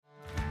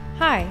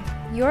Hi,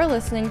 you're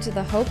listening to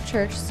the Hope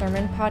Church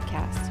Sermon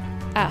Podcast.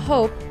 At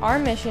Hope, our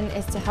mission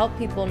is to help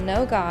people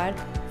know God,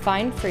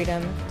 find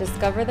freedom,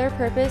 discover their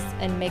purpose,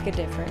 and make a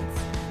difference.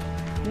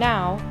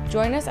 Now,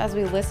 join us as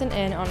we listen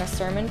in on a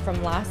sermon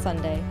from last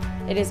Sunday.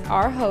 It is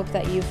our hope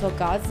that you feel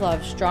God's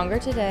love stronger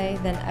today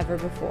than ever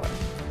before.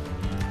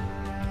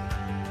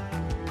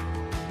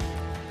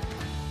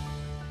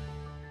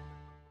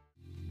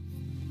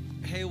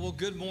 Hey, well,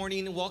 good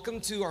morning. Welcome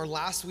to our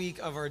last week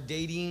of our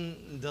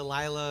Dating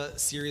Delilah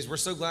series. We're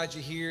so glad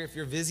you're here. If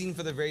you're visiting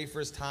for the very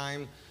first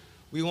time,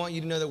 we want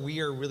you to know that we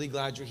are really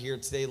glad you're here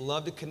today.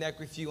 Love to connect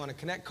with you on a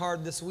Connect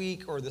card this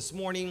week or this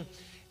morning,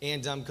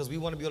 and because we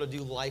want to be able to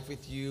do life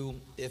with you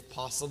if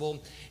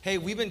possible. Hey,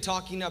 we've been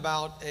talking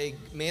about a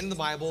man in the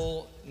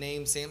Bible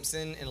named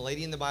Samson and a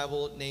lady in the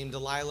Bible named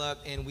Delilah,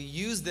 and we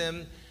use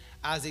them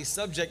as a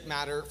subject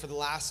matter for the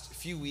last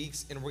few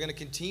weeks, and we're going to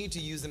continue to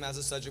use them as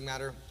a subject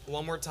matter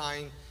one more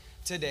time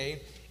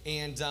today.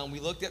 And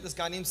we looked at this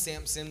guy named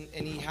Samson,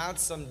 and he had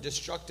some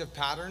destructive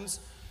patterns,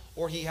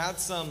 or he had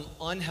some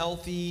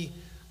unhealthy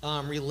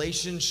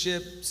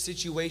relationship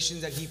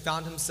situations that he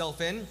found himself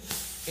in,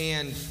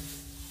 and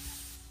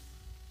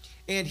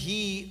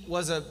he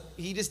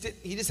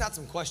just had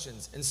some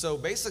questions. And so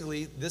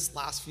basically, this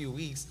last few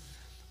weeks,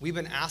 we've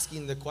been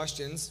asking the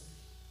questions.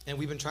 And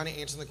we've been trying to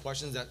answer the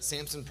questions that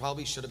Samson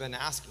probably should have been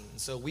asking.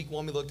 So week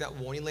one, we looked at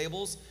warning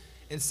labels,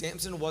 and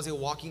Samson was a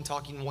walking,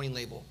 talking warning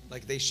label.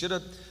 Like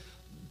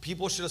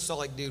people should have saw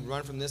like, dude,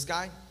 run from this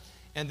guy.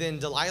 And then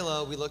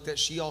Delilah, we looked at,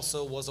 she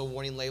also was a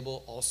warning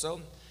label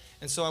also.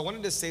 And so I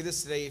wanted to say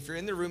this today. If you're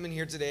in the room in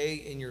here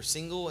today and you're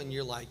single and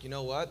you're like, you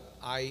know what,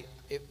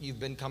 if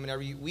you've been coming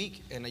every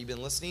week and you've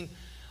been listening,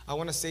 I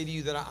want to say to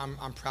you that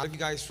I'm proud of you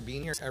guys for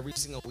being here every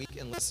single week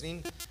and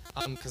listening,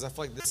 because I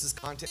feel like this is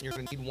content you're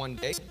going to need one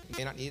day. You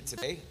may not need it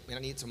today, may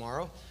not need it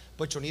tomorrow,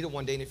 but you'll need it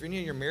one day. And if you're in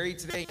here, you're married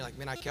today, you're like,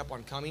 man, I kept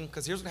on coming.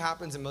 Because here's what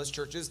happens in most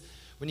churches.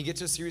 When you get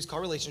to a series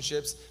called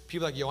Relationships,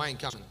 people are like, yo, I ain't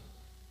coming.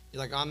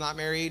 You're like, I'm not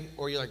married,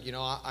 or you're like,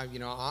 I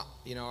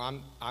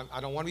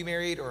don't want to be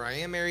married, or I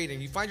am married,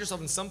 and you find yourself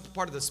in some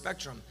part of the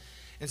spectrum.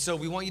 And so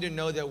we want you to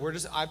know that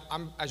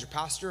I'm as your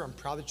pastor, I'm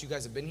proud that you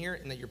guys have been here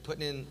and that you're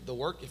putting in the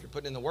work. If you're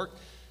putting in the work,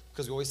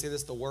 because we always say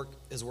this, the work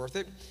is worth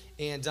it.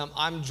 And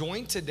I'm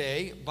joined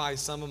today by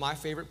some of my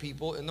favorite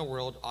people in the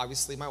world.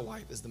 Obviously, my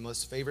wife is the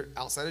most favorite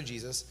outside of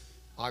Jesus.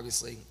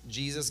 Obviously,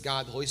 Jesus,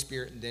 God, the Holy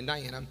Spirit, and then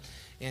Diana.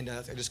 And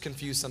I just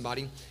confused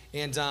somebody.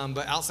 And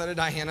but outside of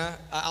Diana,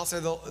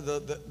 outside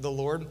of the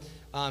Lord,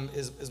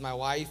 is my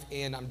wife.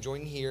 And I'm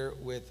joined here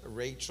with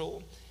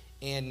Rachel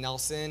and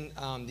Nelson.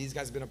 These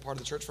guys have been a part of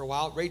the church for a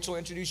while. Rachel,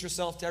 introduce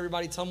yourself to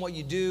everybody. Tell them what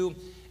you do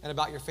and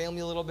about your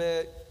family a little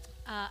bit.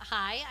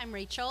 Hi, I'm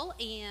Rachel,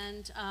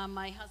 and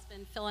my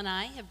husband Phil and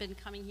I have been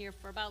coming here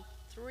for about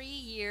 3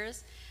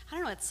 years. I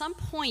don't know, at some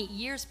point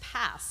years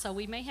pass, so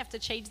we may have to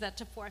change that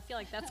to 4. I feel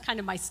like that's kind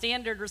of my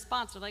standard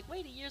response. We're like,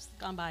 wait, a year's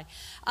gone by.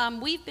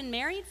 We've been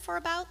married for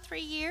about 3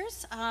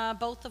 years.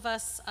 Both of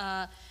us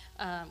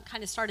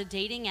kind of started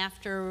dating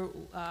after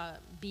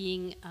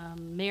being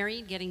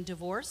married, getting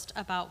divorced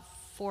about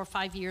 4 or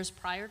 5 years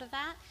prior to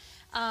that.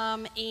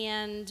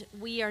 And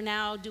we are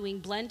now doing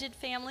blended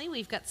family.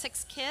 We've got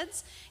 6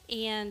 kids,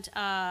 and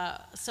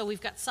so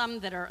we've got some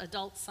that are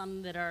adults,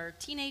 some that are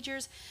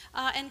teenagers,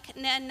 and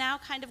now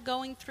kind of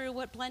going through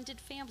what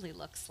blended family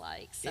looks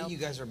like. So, yeah, you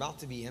guys are about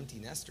to be empty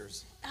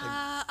nesters.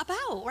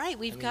 About, right.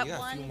 We've got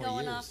one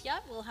going years. off.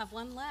 Yep, we'll have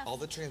one left. All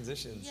the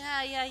transitions.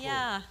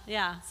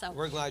 Yeah. So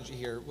we're glad you're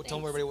here. Well, tell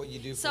everybody what you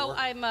do for work.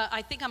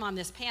 I think I'm on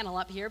this panel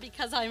up here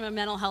because I'm a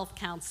mental health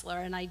counselor,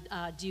 and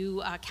I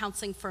do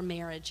counseling for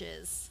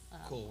marriages.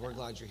 Cool. We're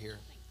glad you're here.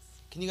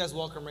 Thanks. Can you guys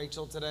welcome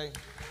Rachel today?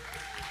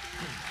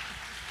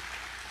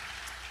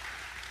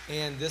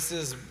 And this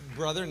is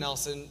Brother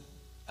Nelson.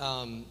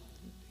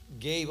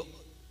 Gabe,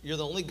 you're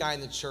the only guy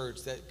in the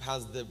church that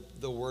has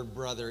the word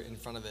brother in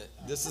front of it.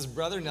 This is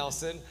Brother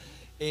Nelson.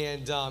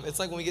 And it's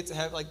like when we get to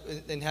heaven, like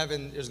in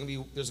heaven, there's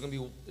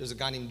a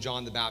guy named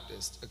John the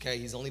Baptist. Okay,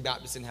 he's the only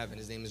Baptist in heaven.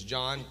 His name is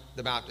John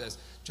the Baptist,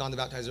 John the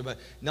Baptizer. But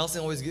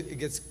Nelson always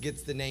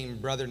gets the name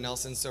Brother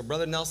Nelson. So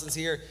Brother Nelson's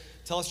here.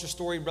 Tell us your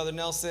story, Brother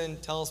Nelson.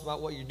 Tell us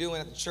about what you're doing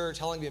at the church.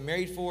 How long have you been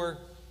married for?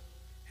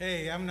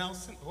 Hey, I'm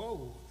Nelson.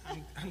 Whoa,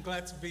 I'm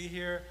glad to be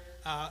here.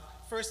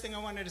 First thing I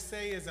wanted to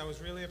say is I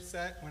was really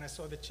upset when I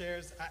saw the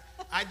chairs.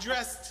 I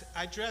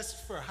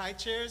dressed for high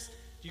chairs.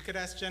 You could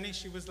ask Jenny.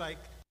 She was like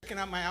picking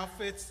out my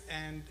outfits,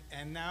 and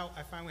now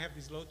I find we have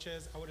these low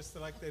chairs. I would have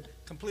selected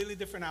a completely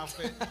different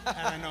outfit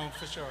had I known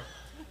for sure.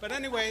 But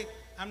anyway,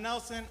 I'm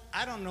Nelson.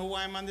 I don't know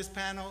why I'm on this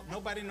panel.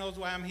 Nobody knows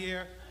why I'm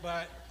here,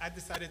 but I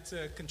decided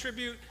to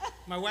contribute.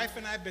 My wife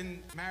and I have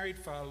been married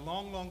for a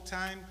long, long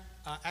time.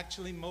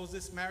 Actually,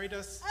 Moses married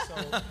us.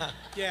 So,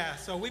 yeah,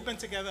 so we've been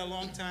together a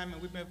long time,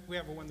 and we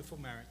have a wonderful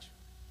marriage.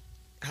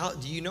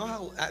 Do you know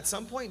how, at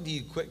some point, do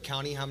you quit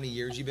counting how many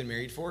years you've been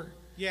married for?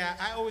 Yeah,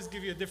 I always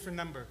give you a different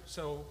number,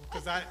 so,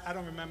 because I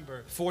don't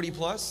remember. 40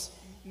 plus?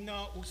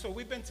 No, so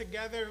we've been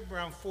together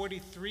around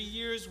 43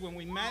 years when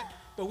we met,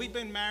 but we've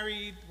been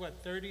married,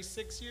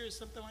 36 years,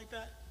 something like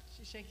that?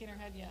 She's shaking her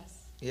head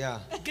yes. Yeah.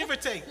 Give or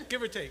take,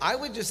 give or take. I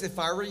would just, if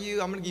I were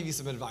you, I'm gonna give you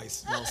some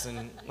advice,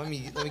 Nelson. Let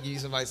me give you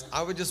some advice.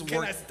 I would just Can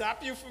work. I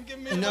stop you from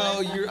giving me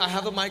No, advice? I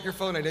have a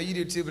microphone. I know you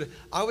do too, but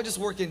I would just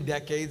work in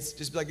decades.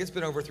 Just be like, it's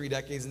been over 3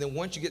 decades, and then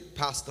once you get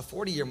past the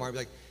 40-year mark, be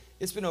like,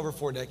 it's been over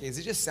 4 decades.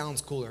 It just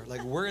sounds cooler.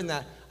 Like we're in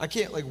that.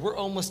 We're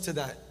almost to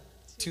that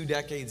 2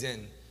 decades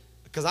in,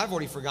 because I've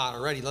already forgot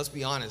already. Let's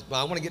be honest,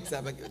 but I want to get to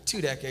that. Like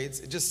 2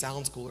 decades. It just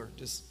sounds cooler.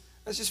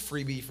 That's just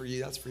freebie for you.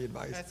 That's free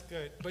advice. That's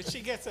good. But she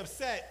gets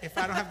upset if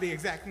I don't have the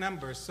exact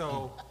number,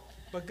 so,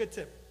 but good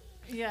tip.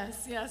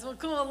 Yes. Well,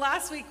 cool.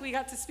 Last week we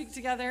got to speak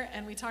together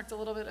and we talked a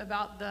little bit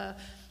about the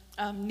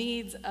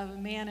needs of a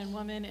man and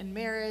woman in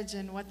marriage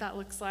and what that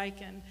looks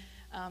like. And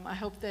I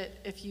hope that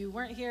if you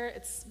weren't here,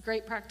 it's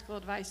great practical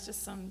advice,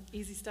 just some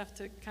easy stuff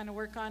to kind of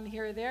work on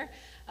here or there.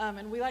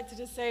 And we like to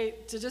just say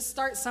to just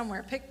start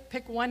somewhere.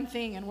 Pick one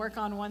thing and work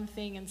on one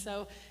thing. And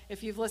so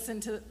if you've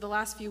listened to the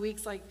last few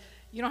weeks, like,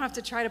 you don't have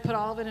to try to put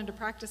all of it into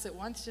practice at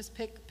once. Just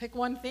pick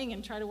one thing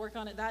and try to work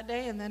on it that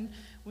day. And then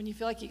when you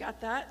feel like you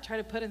got that, try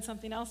to put in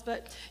something else.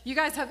 But you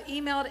guys have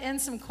emailed in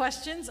some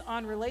questions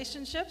on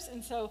relationships.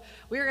 And so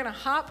we're going to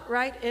hop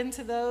right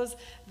into those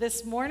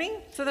this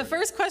morning. So the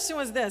first question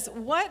was this: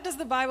 what does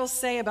the Bible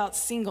say about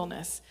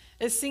singleness?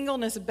 Is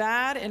singleness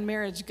bad and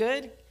marriage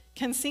good?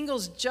 Can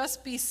singles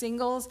just be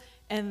singles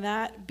and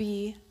that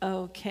be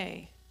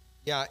okay?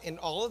 Yeah, in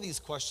all of these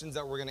questions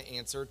that we're going to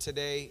answer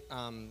today,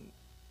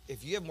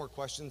 if you have more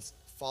questions,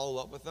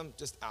 follow up with them.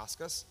 Just ask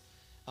us.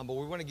 But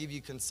we want to give you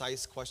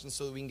concise questions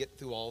so that we can get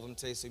through all of them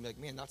today. So you'll be like,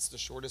 man, that's the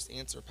shortest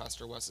answer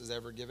Pastor Wes has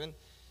ever given.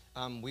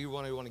 We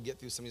want to get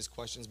through some of these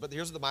questions. But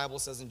here's what the Bible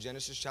says in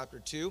Genesis chapter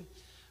 2,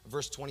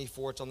 verse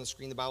 24. It's on the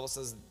screen. The Bible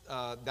says,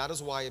 that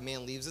is why a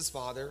man leaves his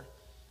father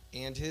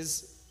and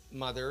his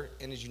mother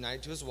and is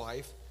united to his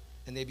wife,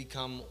 and they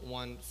become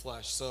one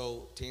flesh.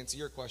 So to answer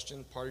your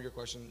question, part of your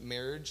question,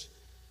 marriage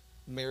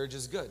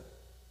is good.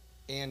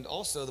 And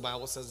also the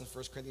Bible says in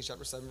 1 Corinthians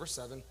chapter 7, verse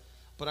 7,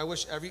 but I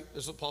wish this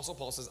is what Apostle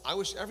Paul says, I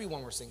wish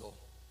everyone were single.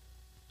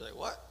 You're like,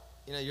 what?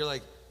 You're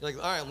like, all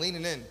right, I'm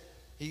leaning in.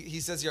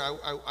 He says here,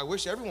 I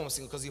wish everyone was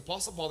single, because the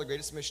Apostle Paul, the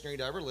greatest missionary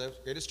to ever live,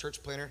 greatest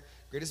church planner,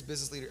 greatest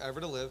business leader ever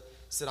to live,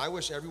 said, I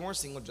wish everyone were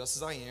single just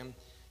as I am,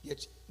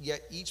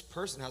 yet each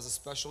person has a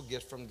special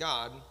gift from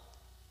God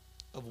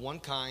of one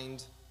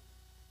kind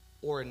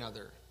or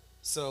another.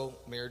 So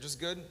marriage is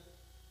good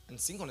and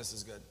singleness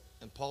is good.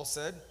 And Paul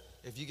said,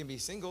 if you can be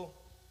single,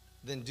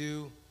 then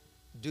do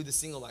the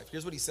single life.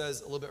 Here's what he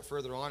says a little bit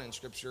further on in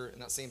Scripture in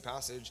that same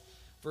passage.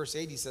 Verse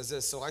 8, he says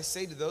this: so I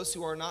say to those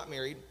who are not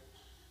married,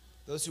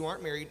 those who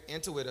aren't married,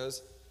 and to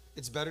widows,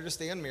 it's better to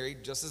stay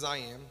unmarried, just as I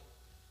am.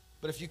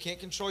 But if you can't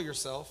control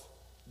yourself,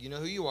 you know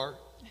who you are,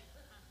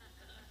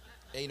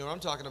 and you know what I'm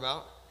talking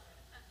about,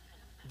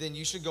 then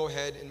you should go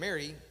ahead and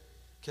marry,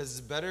 because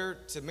it's better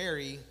to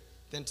marry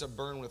than to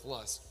burn with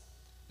lust.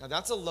 Now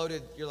that's a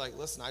loaded, you're like,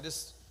 listen,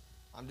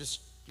 I'm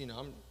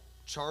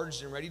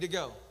charged and ready to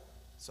go,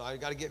 so I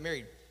got to get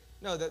married.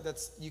 No,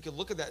 that's you could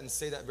look at that and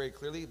say that very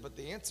clearly, but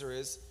the answer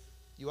is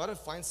you ought to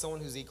find someone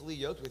who's equally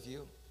yoked with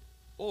you,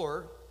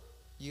 or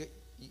you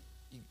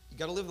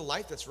got to live the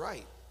life that's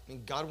right. I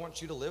mean, God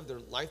wants you to live the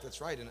life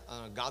that's right, and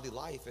a godly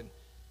life, and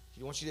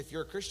He wants you to, if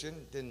you're a Christian,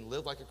 then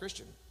live like a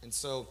Christian. And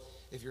so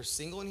if you're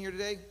single in here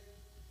today,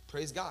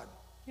 praise God.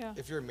 Yeah.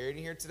 If you're married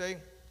in here today,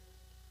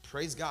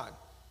 praise God.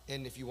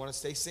 And if you want to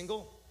stay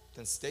single,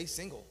 then stay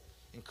single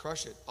and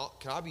crush it.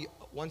 Can I be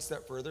one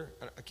step further?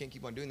 I can't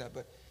keep on doing that,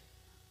 but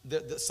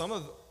some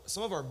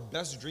of our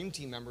best dream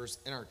team members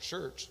in our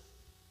church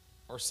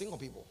are single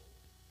people.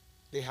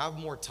 They have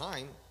more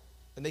time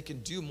and they can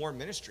do more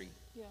ministry.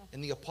 Yeah.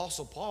 And the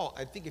Apostle Paul,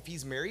 I think if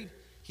he's married,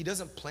 he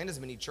doesn't plant as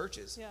many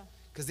churches. Yeah.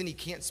 Because then he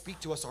can't speak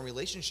to us on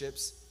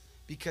relationships,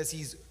 because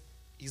he's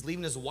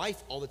leaving his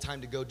wife all the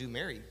time to go do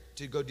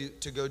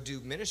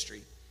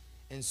ministry.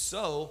 And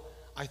so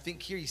I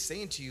think here he's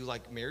saying to you,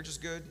 like, marriage is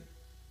good,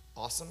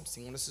 awesome,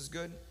 singleness is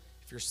good.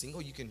 If you're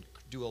single, you can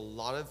do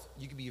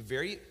you can be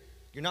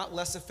you're not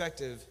less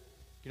effective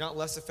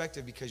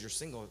because you're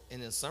single.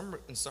 And in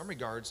some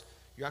regards,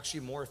 you're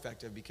actually more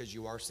effective because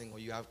you are single.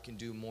 You can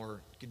do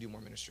more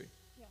ministry.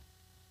 Yeah.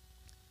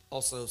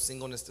 Also,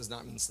 singleness does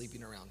not mean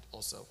sleeping around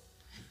also.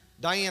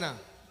 Diana,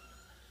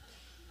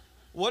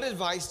 what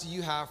advice do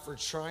you have for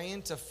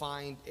trying to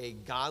find a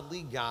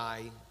godly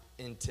guy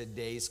in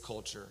today's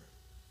culture?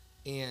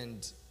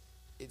 And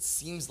it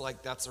seems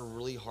like that's a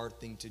really hard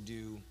thing to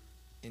do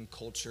in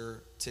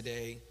culture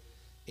today.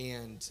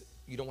 And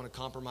you don't want to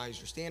compromise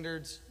your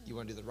standards. You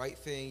want to do the right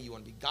thing. You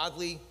want to be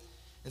godly.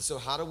 And so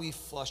how do we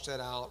flush that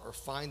out or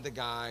find the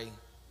guy,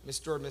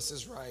 Mr. or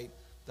Mrs. Right,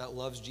 that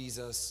loves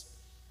Jesus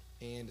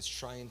and is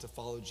trying to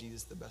follow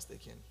Jesus the best they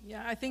can?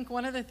 Yeah, I think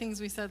one of the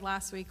things we said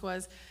last week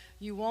was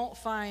you won't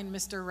find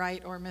Mr.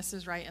 Right or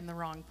Mrs. Right in the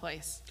wrong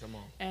place. Come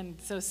on. And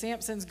so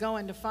Samson's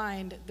going to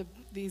find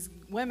these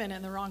women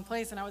in the wrong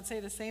place. And I would say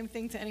the same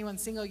thing to anyone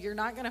single. You're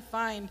not going to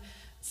find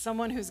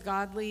someone who's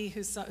godly,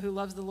 who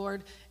loves the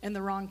Lord in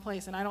the wrong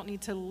place. And I don't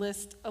need to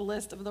list a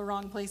list of the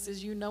wrong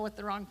places. You know what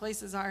the wrong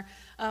places are.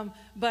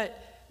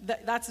 But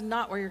that's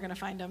not where you're going to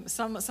find them.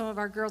 Some of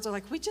our girls are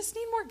like, we just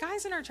need more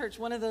guys in our church.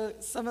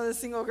 Some of the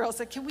single girls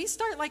said, can we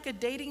start like a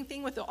dating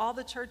thing with all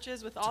the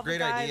churches, with all the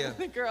guys and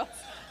the girls?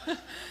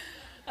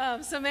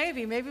 So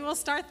maybe we'll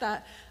start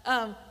that.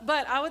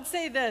 But I would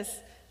say this,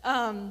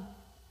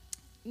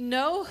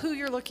 know who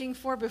you're looking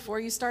for before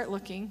you start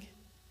looking.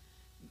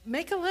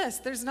 Make a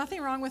list. There's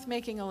nothing wrong with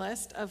making a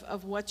list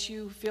of what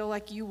you feel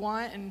like you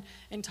want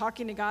and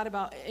talking to God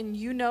about, and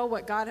you know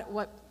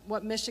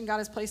what mission God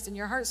has placed in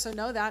your heart. So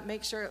know that,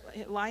 make sure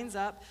it lines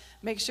up,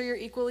 make sure you're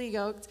equally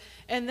yoked.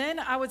 And then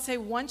I would say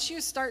once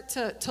you start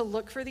to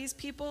look for these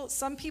people,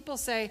 some people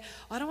say,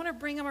 I don't want to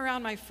bring them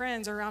around my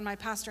friends or around my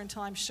pastor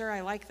until I'm sure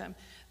I like them.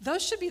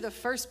 Those should be the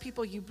first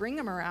people you bring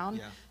them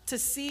around to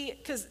see,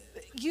 because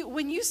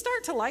when you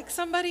start to like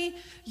somebody,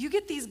 you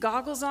get these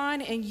goggles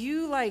on and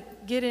you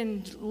like get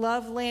in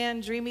love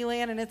land, dreamy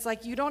land, and it's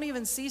like you don't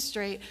even see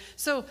straight.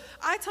 So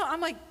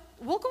I'm like,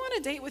 we'll go on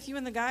a date with you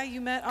and the guy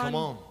you met on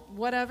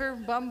whatever,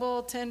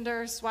 Bumble,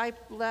 Tinder, swipe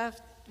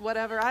left,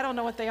 whatever. I don't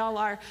know what they all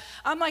are.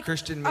 I'm like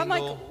Christian Mingle. I'm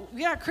like,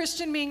 yeah,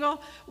 Christian Mingle,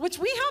 which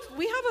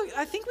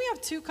I think we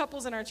have 2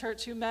 couples in our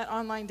church who met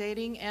online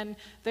dating and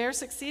they're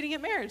succeeding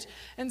at marriage.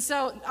 And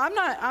so I'm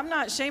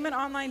not shaming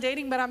online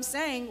dating, but I'm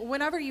saying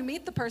whenever you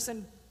meet the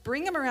person,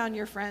 bring them around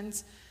your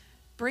friends.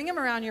 Bring them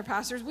around your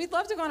pastors. We'd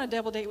love to go on a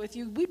double date with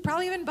you. We'd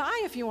probably even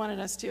buy if you wanted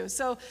us to.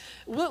 So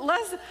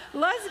let's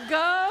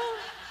go.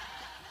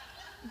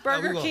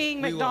 Burger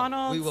King,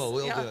 McDonald's.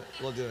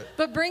 We'll do it.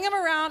 But bring them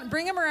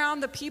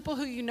around the people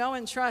who you know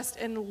and trust,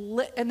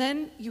 and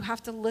then you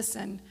have to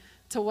listen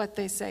to what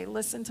they say.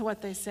 Listen to what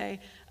they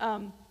say.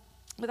 But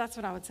that's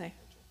what I would say.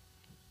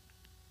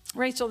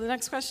 Rachel, the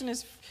next question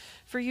is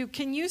for you.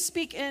 Can you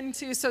speak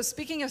into, so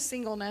speaking of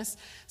singleness,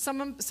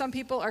 some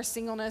people are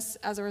singleness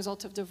as a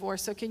result of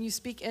divorce. So can you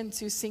speak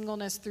into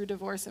singleness through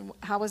divorce, and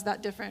how is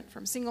that different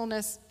from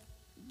singleness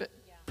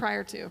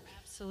prior to?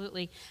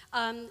 Absolutely.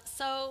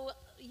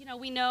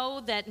 We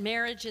know that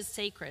marriage is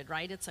sacred,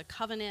 right? It's a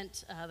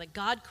covenant that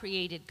God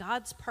created.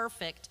 God's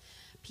perfect.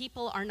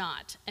 People are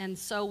not. And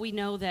so we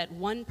know that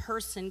one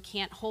person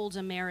can't hold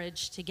a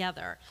marriage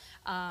together.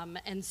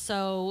 And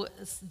so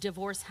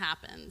divorce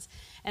happens.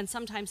 And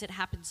sometimes it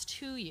happens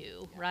to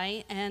you,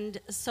 right? And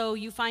so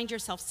you find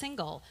yourself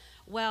single.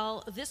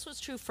 Well, this was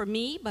true for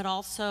me, but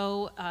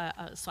also,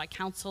 so I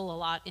counsel a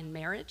lot in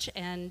marriage,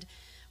 and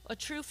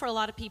true for a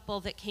lot of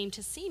people that came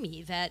to see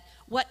me, that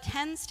what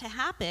tends to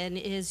happen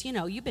is,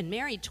 you've been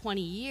married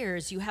 20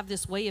 years, you have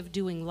this way of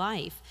doing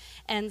life,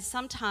 and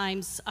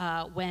sometimes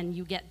when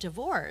you get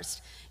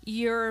divorced,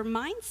 your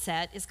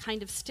mindset is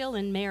kind of still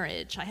in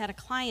marriage. I had a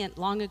client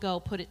long ago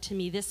put it to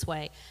me this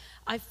way: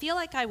 I feel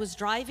like I was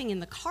driving in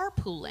the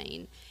carpool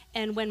lane,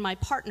 and when my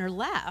partner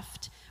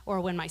left, or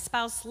when my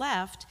spouse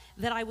left,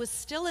 that I was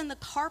still in the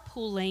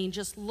carpool lane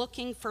just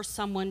looking for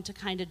someone to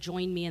kind of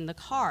join me in the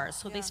car.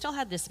 So they still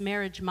had this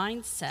marriage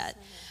mindset,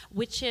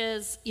 which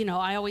is,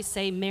 I always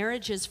say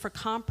marriage is for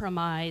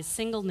compromise,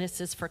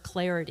 singleness is for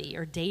clarity,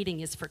 or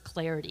dating is for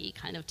clarity,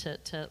 kind of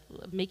to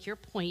make your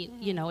point.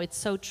 It's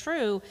so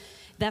true.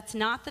 That's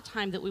not the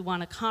time that we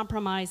want to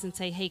compromise and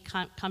say, hey,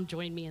 come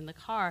join me in the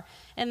car.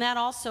 And that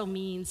also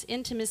means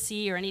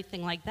intimacy or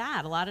anything like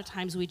that. A lot of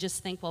times we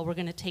just think, well, we're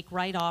going to take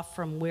right off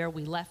from where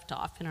we left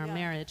off in our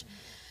marriage.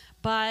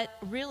 But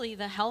really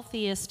the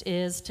healthiest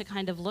is to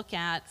kind of look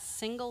at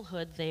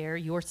singlehood there,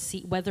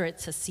 whether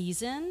it's a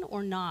season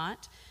or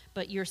not,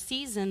 but your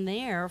season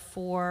there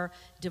for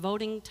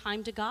devoting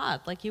time to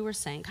God, like you were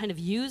saying, kind of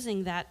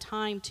using that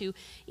time to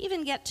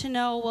even get to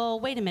know, well,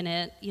 wait a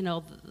minute,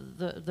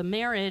 the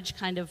marriage,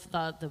 kind of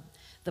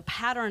the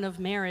pattern of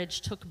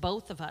marriage took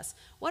both of us.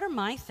 What are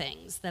my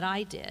things that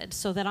I did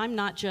so that I'm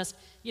not just,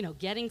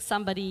 getting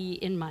somebody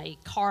in my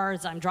car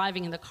as I'm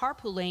driving in the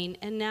carpool lane,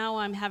 and now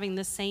I'm having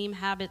the same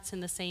habits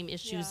and the same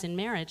issues in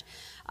marriage.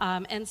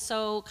 And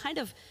so kind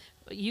of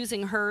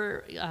using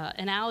her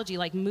analogy,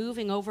 like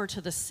moving over to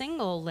the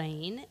single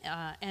lane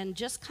and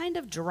just kind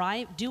of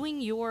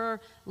doing your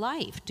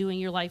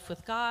life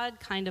with God,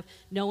 kind of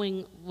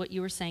knowing what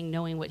you were saying,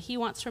 knowing what He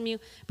wants from you,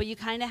 but you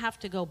kind of have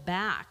to go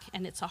back,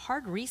 and it's a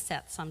hard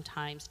reset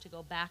sometimes to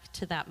go back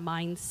to that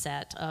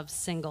mindset of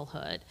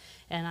singlehood.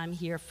 And I'm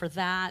here for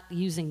that,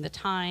 using the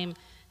time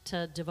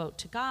to devote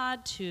to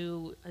God,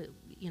 to,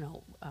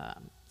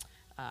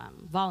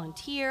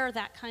 volunteer,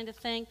 that kind of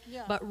thing.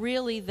 But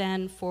really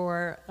then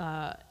for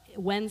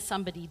when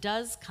somebody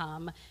does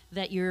come,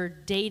 that you're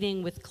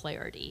dating with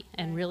clarity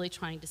and really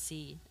trying to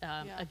see,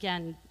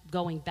 again,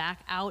 going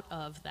back out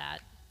of that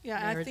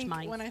marriage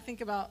mindset. When I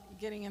think about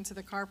getting into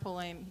the carpool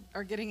lane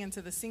or getting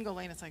into the single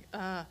lane, it's like,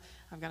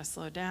 I've got to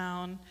slow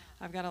down.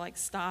 I've got to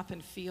stop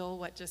and feel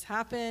what just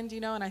happened,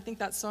 and I think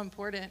that's so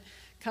important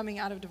coming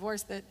out of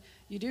divorce, that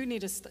you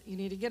need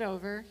to get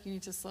over, you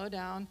need to slow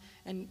down,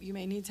 and you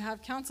may need to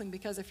have counseling,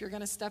 because if you're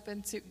going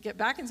to get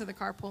back into the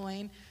carpool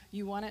lane,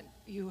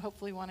 you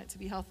hopefully want it to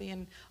be healthy.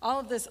 And all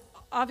of this,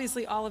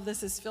 obviously all of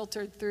this is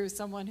filtered through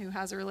someone who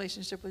has a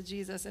relationship with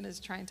Jesus and is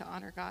trying to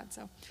honor God.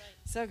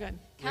 So good.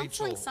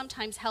 Counseling Rachel.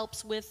 sometimes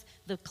helps with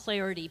the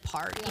clarity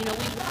part. We look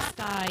at this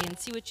guy and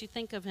see what you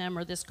think of him,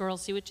 or this girl,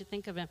 see what you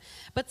think of him.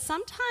 But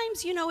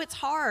sometimes, it's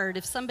hard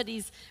if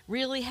somebody's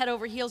really head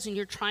over heels and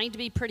you're trying to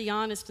be pretty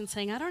honest and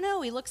saying, I don't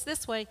know, he looks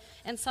this way.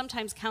 And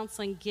sometimes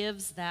counseling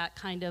gives that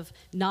kind of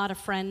not a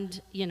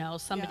friend,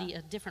 somebody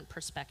a different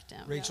perspective.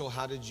 Rachel,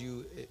 how did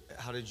you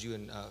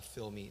and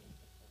Phil meet?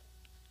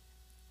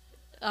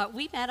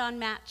 We met on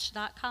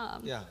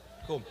Match.com. Yeah,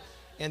 cool.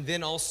 And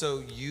then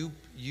also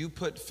you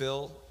put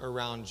Phil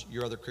around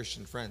your other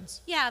Christian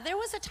friends. Yeah, there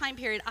was a time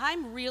period.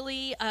 I'm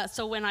really,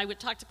 so when I would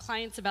talk to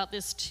clients about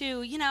this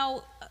too,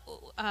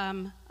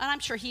 and I'm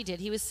sure he did.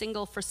 He was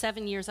single for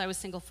 7 years. I was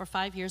single for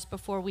 5 years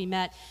before we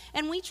met.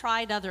 And we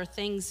tried other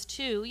things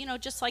too,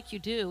 just like you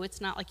do.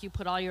 It's not like you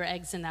put all your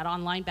eggs in that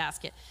online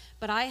basket.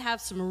 But I have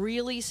some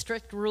really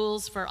strict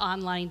rules for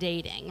online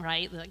dating,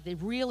 right? Like they're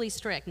really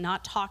strict,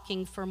 not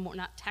talking for more,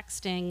 not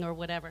texting or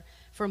whatever,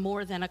 for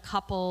more than a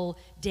couple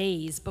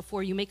days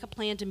before you make a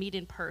plan to meet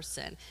in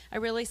person. I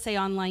really say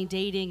online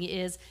dating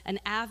is an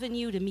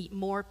avenue to meet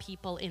more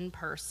people in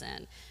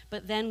person.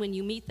 But then when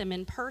you meet them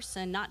in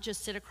person, not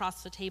just sit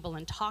across the table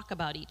and talk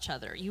about each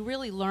other. You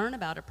really learn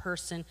about a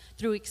person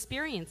through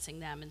experiencing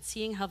them and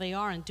seeing how they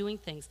are and doing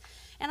things.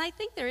 And I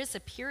think there is a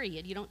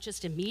period. You don't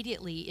just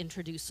immediately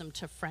introduce them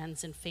to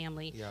friends and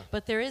family. Yeah.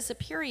 But there is a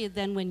period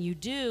then when you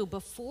do,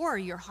 before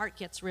your heart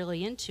gets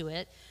really into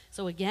it.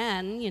 So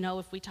again,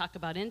 if we talk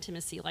about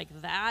intimacy,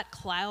 like that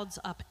clouds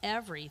up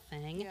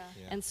everything. Yeah.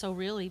 Yeah. And so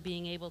really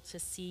being able to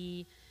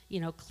see,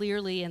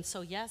 clearly. And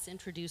so yes,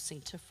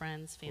 introducing to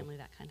friends, family,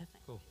 that kind of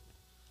thing. Cool.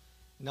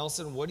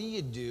 Nelson, what do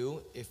you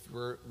do if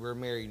we're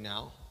married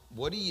now?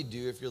 What do you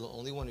do if you're the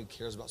only one who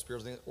cares about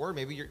spiritual things? Or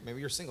maybe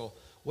you're single.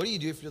 What do you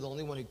do if you're the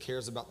only one who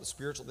cares about the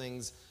spiritual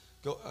things,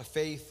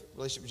 faith,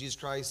 relationship with Jesus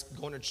Christ,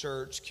 going to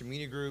church,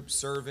 community groups,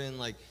 serving?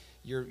 Like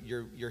you're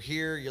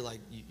here. You're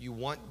like you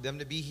want them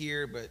to be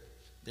here, but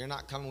they're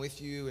not coming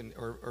with you,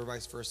 or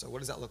vice versa. What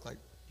does that look like?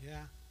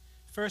 Yeah.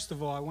 First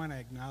of all, I want to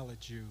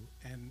acknowledge you,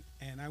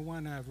 and I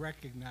want to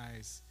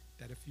recognize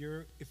that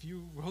if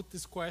you wrote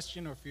this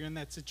question, or if you're in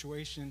that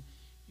situation,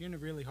 you're in a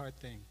really hard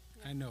thing.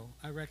 I know.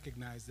 I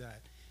recognize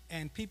that.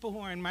 And people who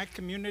are in my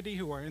community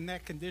who are in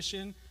that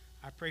condition,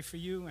 I pray for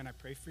you and I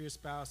pray for your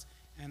spouse.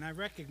 And I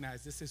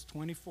recognize this is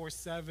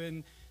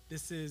 24/7.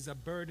 This is a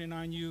burden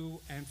on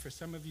you. And for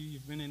some of you,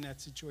 you've been in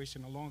that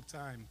situation a long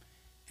time.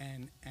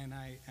 And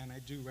I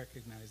do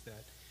recognize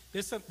that.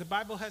 The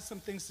Bible has some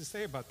things to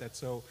say about that.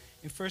 So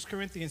in 1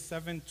 Corinthians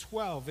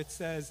 7:12, it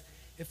says,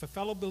 if a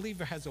fellow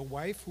believer has a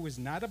wife who is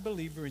not a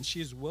believer and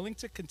she is willing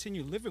to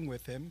continue living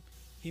with him,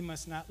 he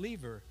must not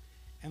leave her.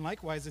 And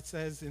likewise, it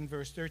says in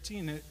verse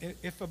 13,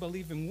 if a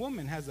believing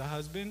woman has a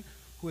husband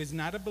who is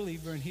not a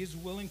believer and he is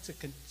willing to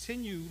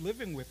continue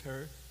living with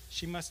her,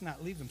 she must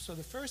not leave him. So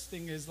the first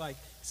thing is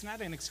it's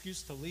not an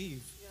excuse to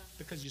leave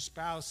because your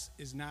spouse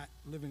is not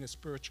living a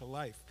spiritual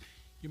life.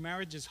 Your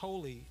marriage is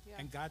holy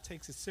and God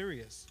takes it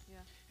serious. Yeah.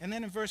 And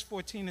then in verse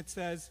 14 it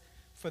says,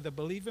 for the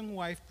believing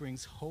wife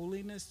brings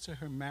holiness to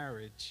her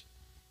marriage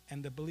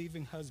and the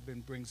believing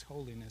husband brings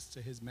holiness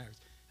to his marriage.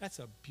 That's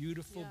a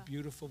beautiful,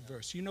 beautiful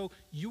verse.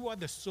 You are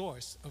the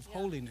source of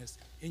holiness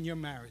in your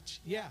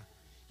marriage. Yeah.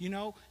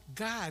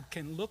 God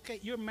can look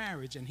at your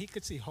marriage and he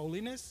could see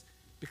holiness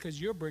because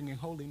you're bringing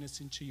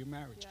holiness into your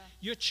marriage. Yeah.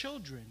 Your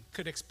children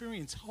could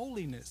experience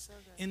holiness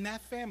in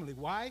that family.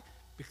 Why?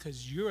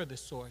 Because you're the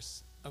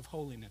source of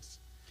holiness.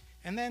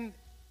 And then,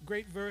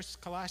 great verse,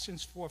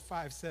 Colossians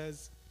 4:5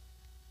 says,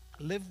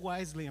 live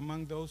wisely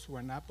among those who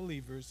are not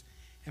believers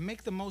and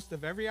make the most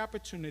of every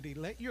opportunity.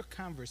 Let your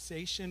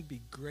conversation be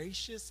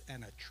gracious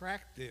and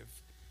attractive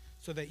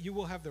so that you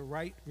will have the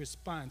right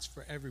response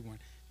for everyone.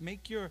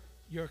 Make your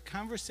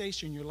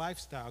conversation, your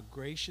lifestyle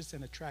gracious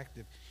and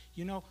attractive.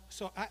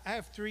 So I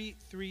have three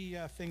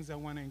things I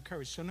want to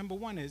encourage. So number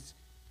one is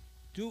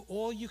do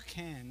all you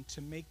can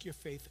to make your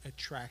faith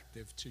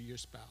attractive to your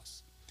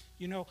spouse.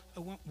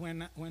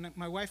 When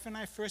my wife and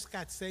I first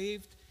got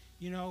saved,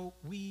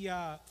 we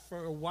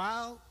for a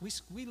while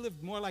we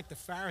lived more like the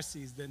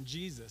Pharisees than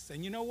Jesus.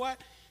 And you know what?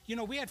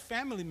 We had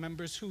family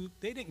members who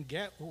they didn't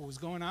get what was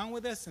going on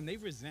with us and they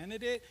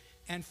resented it.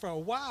 And for a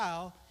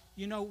while,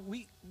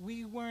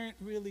 we weren't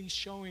really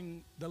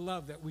showing the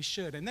love that we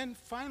should. And then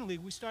finally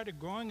we started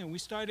growing and we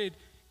started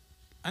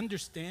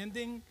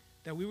understanding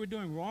that we were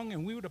doing wrong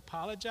and we would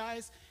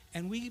apologize.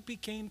 And we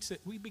began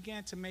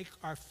to make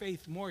our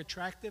faith more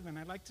attractive. And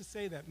I'd like to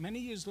say that many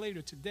years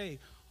later today,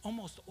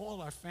 almost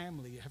all our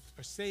family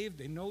are saved.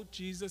 They know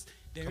Jesus.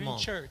 They're in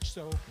church.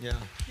 So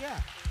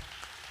yeah.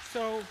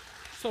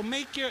 So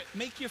make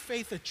your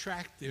faith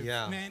attractive,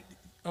 man.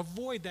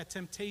 Avoid that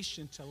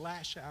temptation to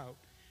lash out.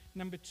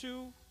 Number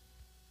two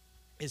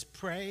is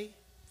pray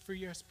for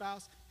your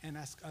spouse and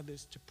ask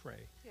others to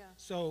pray. Yeah.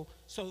 So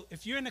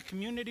if you're in a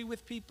community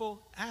with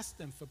people, ask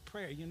them for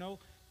prayer.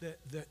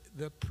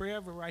 The prayer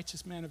of a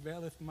righteous man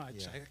availeth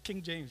much. Yeah.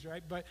 King James,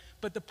 right?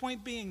 But the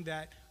point being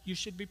that you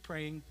should be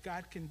praying.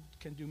 God can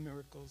do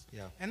miracles.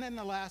 Yeah. And then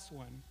the last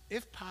one,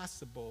 if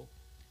possible,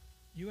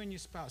 you and your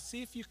spouse,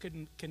 see if you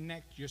can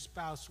connect your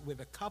spouse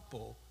with a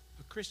couple,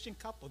 a Christian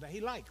couple that he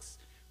likes,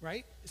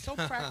 right? It's so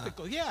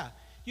practical. Yeah.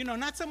 You know,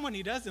 not someone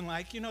he doesn't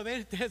like. You know,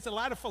 there's a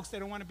lot of folks that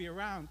don't want to be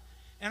around.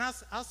 And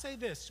I'll say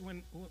this,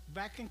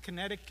 back in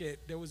Connecticut,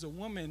 there was a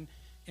woman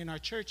in our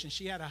church, and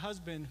she had a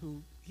husband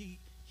who he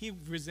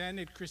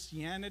resented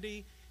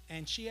Christianity,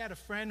 and she had a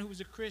friend who was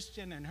a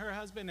Christian, and her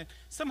husband, and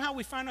somehow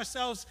we find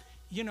ourselves,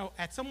 you know,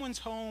 at someone's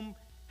home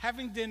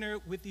having dinner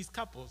with these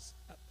couples,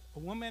 a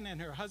woman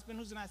and her husband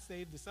who's not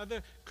saved, this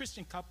other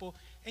Christian couple,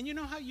 and you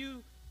know how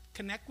you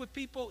connect with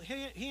people?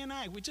 He and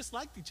I, we just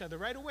liked each other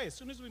right away as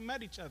soon as we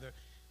met each other.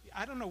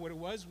 I don't know what it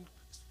was.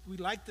 We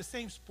liked the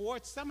same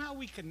sports. Somehow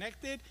we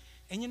connected.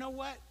 And you know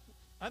what?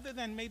 Other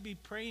than maybe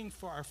praying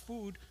for our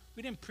food,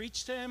 we didn't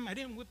preach to him. I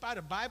didn't whip out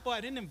a Bible. I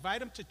didn't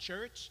invite him to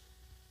church.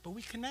 But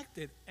we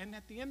connected. And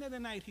at the end of the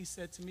night, he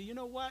said to me, you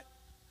know what?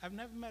 I've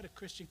never met a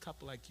Christian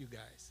couple like you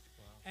guys.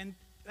 Wow. And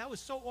that was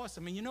so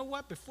awesome. And you know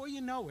what? Before you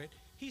know it,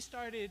 he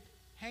started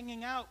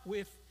hanging out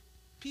with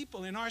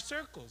people in our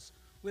circles,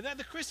 with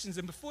other Christians.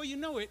 And before you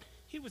know it,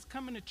 he was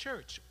coming to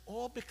church,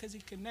 all because he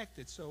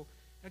connected. So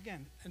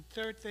again, and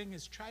third thing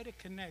is try to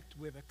connect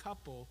with a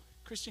couple,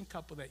 Christian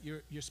couple that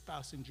your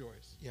spouse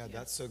enjoys. Yeah,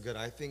 that's so good.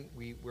 I think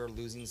we're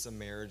losing some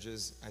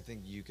marriages. I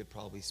think you could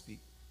probably speak,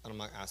 and I'm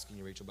not asking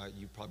you, Rachel, but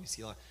you probably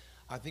see a lot.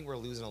 I think we're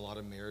losing a lot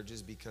of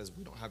marriages because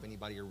we don't have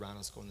anybody around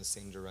us going the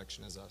same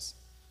direction as us.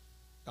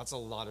 That's a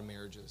lot of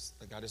marriages.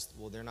 Like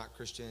they're not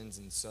Christians,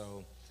 and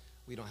so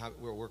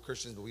we're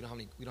Christians, but we don't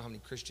have any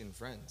Christian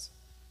friends.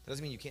 That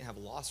doesn't mean you can't have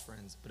lost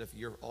friends, but if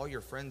all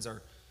your friends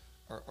are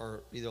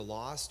either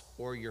lost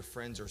or your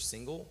friends are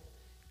single,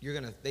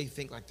 they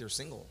think like they're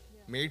single.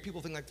 Yeah. Married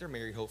people think like they're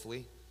married,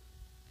 hopefully.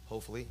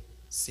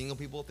 Single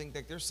people think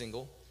like they're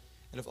single.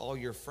 And if all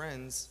your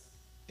friends,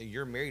 if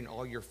you're married and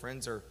all your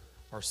friends are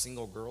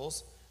single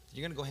girls,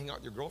 you're going to go hang out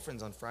with your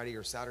girlfriends on Friday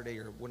or Saturday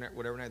or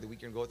whatever night of the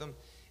week you're going to go with them,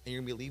 and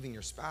you're going to be leaving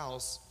your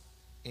spouse,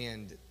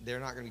 and they're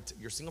not going to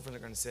be, your single friends are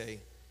going to say,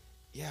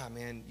 yeah,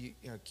 man, you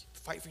know,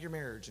 fight for your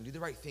marriage and do the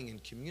right thing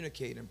and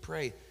communicate and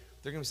pray.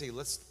 They're going to say,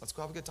 let's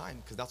go have a good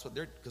time, because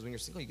because when you're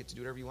single, you get to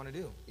do whatever you want to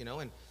do, you know,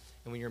 and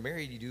when you're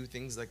married, you do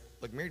things like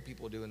married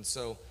people do. And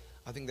so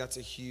I think that's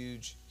a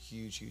huge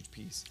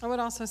piece. I would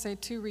also say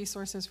 2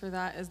 resources for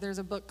that is there's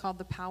a book called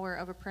The Power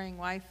of a Praying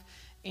Wife,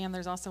 and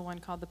there's also one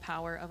called The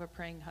Power of a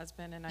Praying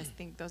Husband, and I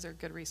think those are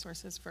good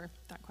resources for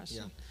that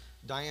question. Yeah.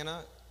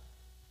 Diana,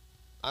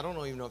 I don't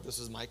even know if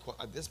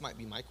this might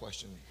be my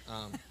question.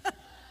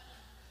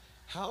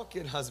 How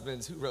can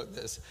husbands, who wrote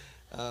this,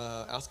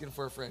 asking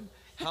for a friend,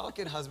 how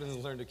can husbands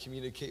learn to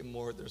communicate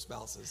more with their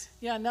spouses?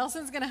 Yeah,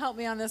 Nelson's going to help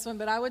me on this one,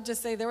 but I would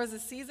just say there was a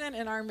season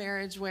in our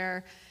marriage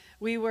where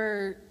we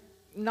were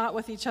not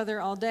with each other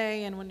all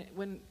day, and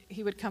when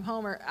he would come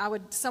home, or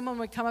someone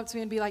would come up to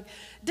me and be like,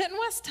 didn't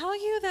Wes tell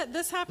you that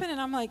this happened? And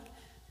I'm like,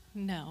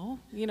 no,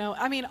 you know,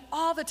 I mean,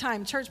 all the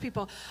time, church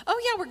people,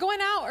 oh yeah, we're going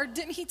out, or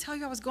didn't he tell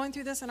you I was going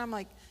through this? And I'm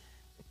like,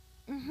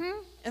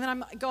 mm-hmm. And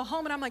then I go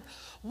home and I'm like,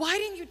 why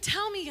didn't you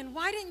tell me? And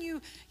why didn't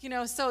you, you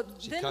know, so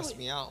she then cussed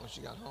me out when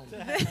she got home.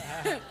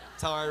 That's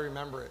how I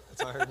remember it.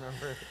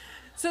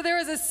 So there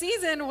was a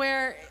season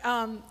where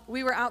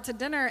we were out to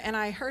dinner and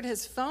I heard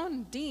his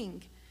phone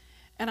ding,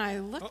 and I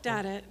looked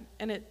at it,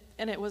 and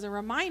it was a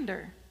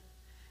reminder,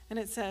 and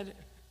it said,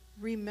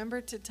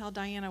 remember to tell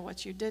Diana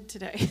what you did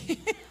today.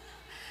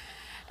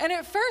 And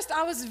at first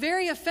I was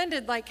very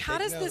offended, like, how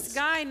does this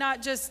guy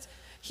not just,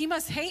 he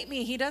must hate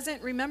me. He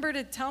doesn't remember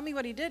to tell me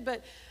what he did.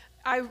 But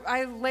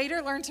I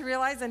later learned to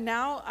realize, and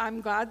now I'm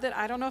glad that,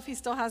 I don't know if he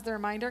still has the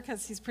reminder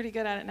because he's pretty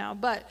good at it now.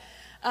 But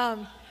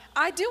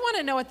I do want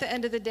to know at the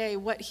end of the day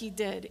what he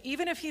did.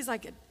 Even if he's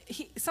like,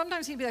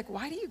 sometimes he'd be like,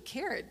 why do you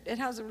care? It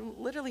has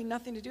literally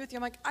nothing to do with you.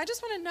 I'm like, I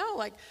just want to know,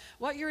 like,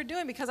 what you were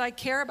doing, because I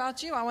care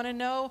about you. I want to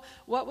know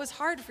what was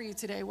hard for you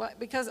today.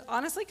 Because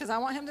I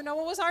want him to know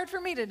what was hard for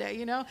me today,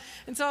 you know?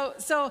 And so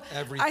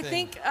everything. I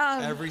think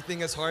everything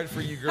is hard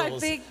for you girls. I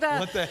think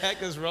what the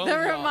heck is wrong?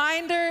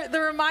 The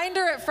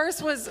reminder at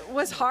first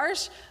was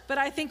harsh, but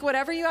I think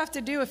whatever you have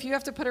to do, if you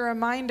have to put a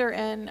reminder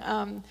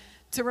in,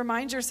 to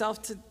remind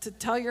yourself to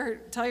tell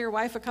your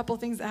wife a couple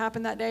things that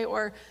happened that day,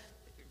 or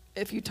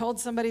if you told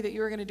somebody that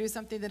you were going to do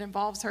something that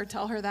involves her,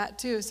 tell her that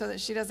too, so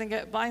that she doesn't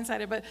get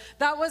blindsided. But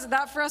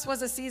that for us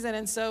was a season,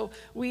 and so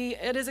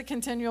it is a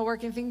continual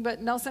working thing.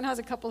 But Nelson has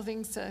a couple of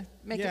things to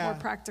make it more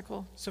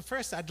practical. So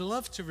first, I'd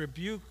love to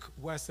rebuke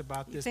Wes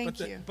about this,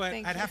 but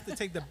I'd have to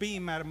take the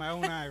beam out of my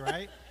own eye,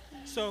 right?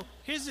 So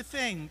here's the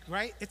thing,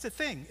 right? It's a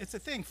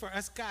thing for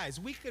us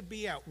guys. We could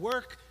be at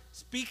work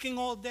speaking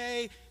all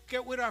day,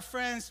 get with our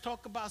friends,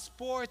 talk about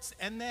sports,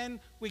 and then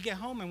we get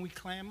home and we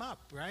clam up,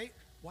 right?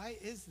 Why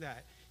is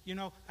that? You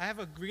know, I have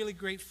a really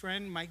great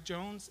friend, Mike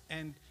Jones,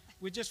 and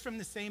we're just from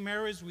the same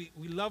eras. We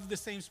love the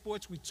same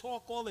sports. We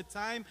talk all the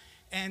time.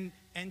 And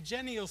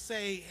Jenny will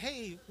say,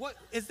 hey, what,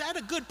 is that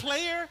a good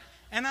player?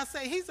 And I'll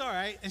say, he's all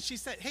right. And she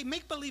said, hey,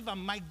 make believe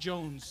I'm Mike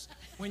Jones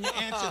when you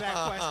answer that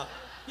question.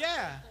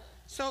 Yeah.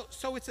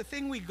 So it's a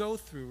thing we go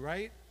through,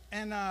 right?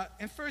 And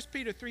in 1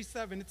 Peter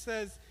 3:7, it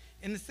says,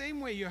 in the same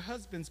way your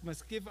husbands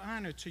must give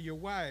honor to your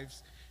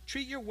wives.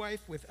 Treat your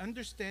wife with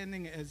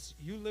understanding as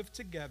you live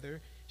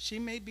together. She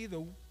may be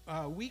the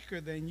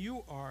weaker than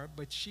you are,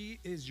 but she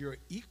is your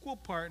equal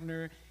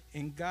partner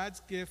in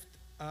God's gift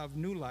of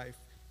new life.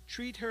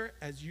 Treat her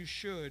as you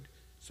should,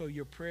 so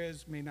your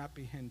prayers may not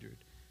be hindered.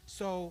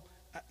 So,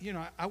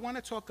 I want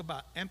to talk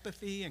about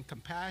empathy and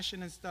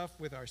compassion and stuff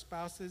with our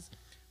spouses,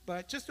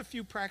 but just a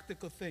few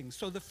practical things.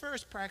 So the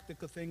first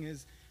practical thing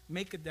is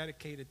make a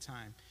dedicated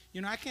time.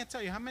 I can't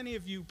tell you how many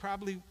of you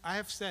I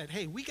have said,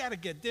 hey, we got to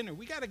get dinner.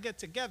 We got to get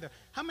together.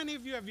 How many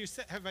of you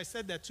have I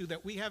said that to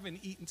that we haven't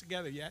eaten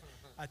together yet?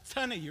 A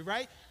ton of you,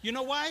 right? You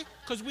know why?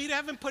 Because we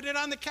haven't put it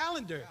on the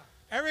calendar.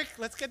 Eric,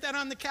 let's get that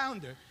on the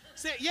calendar.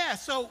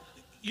 So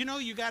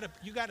you got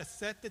to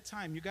set the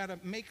time. You got to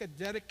make a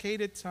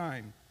dedicated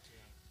time.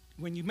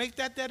 When you make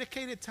that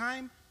dedicated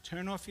time,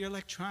 turn off your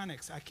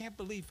electronics. I can't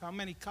believe how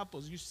many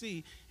couples you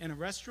see in a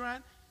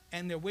restaurant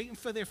and they're waiting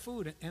for their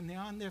food and they're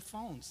on their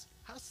phones.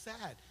 How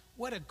sad.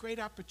 What a great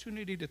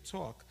opportunity to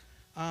talk.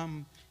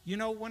 One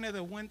of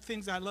the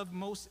things I love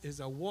most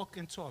is a walk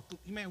and talk.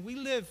 Man, we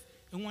live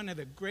in one of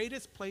the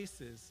greatest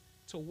places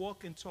to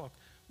walk and talk.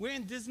 We're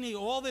in Disney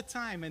all the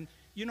time, and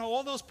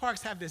all those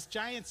parks have this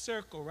giant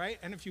circle, right?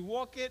 And if you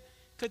walk it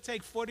could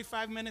take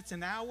 45 minutes,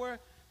 an hour,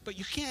 but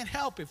you can't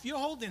help. If you're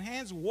holding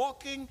hands,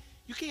 walking,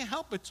 you can't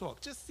help but talk.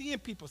 Just seeing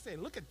people say,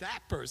 look at that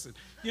person.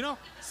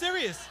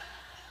 Serious.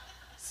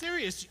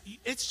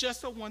 It's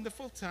just a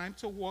wonderful time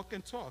to walk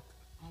and talk.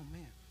 Oh,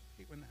 man, I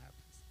hate when that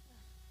happens.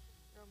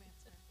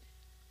 Romancer.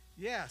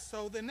 Yeah,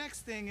 so the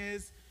next thing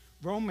is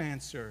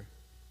romancer.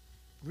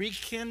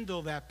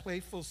 Rekindle that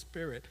playful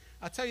spirit.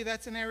 I'll tell you,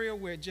 that's an area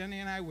where Jenny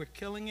and I were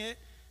killing it.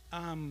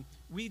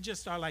 We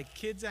just are like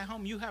kids at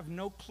home. You have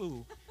no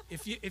clue.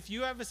 If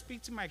you ever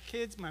speak to my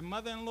kids, my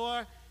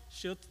mother-in-law,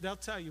 they'll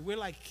tell you, we're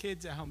like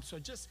kids at home. So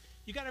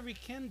you got to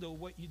rekindle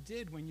what you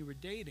did when you were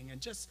dating, and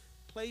just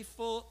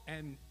playful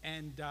and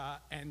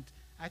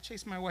I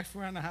chase my wife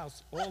around the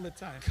house all the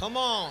time. Come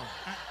on.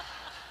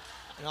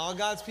 And all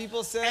God's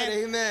people said,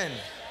 amen.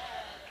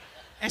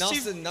 And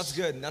Nelson, that's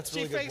good. That's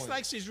really good She fakes point.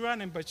 like she's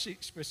running, but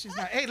she's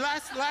not. Hey,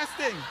 last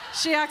thing.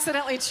 She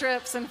accidentally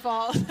trips and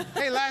falls.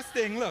 Hey, last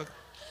thing. Look,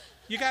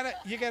 you gotta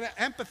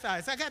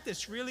empathize. I got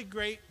this really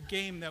great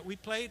game that we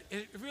played.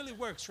 It really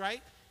works,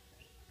 right?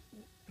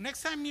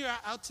 Next time you're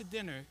out to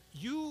dinner,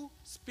 you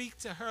speak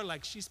to her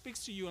like she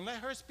speaks to you, and let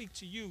her speak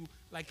to you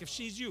like if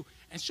she's you.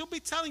 And she'll be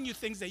telling you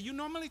things that you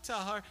normally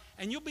tell her,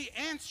 and you'll be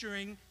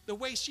answering the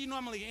way she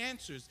normally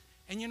answers.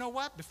 And you know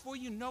what? Before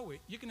you know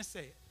it, you're going to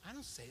say, I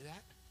don't say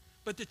that.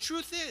 But the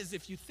truth is,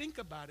 if you think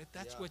about it,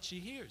 that's what she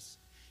hears.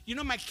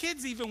 My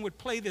kids even would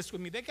play this with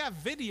me. They got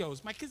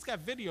videos. My kids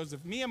got videos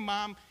of me and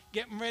mom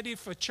getting ready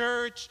for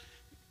church,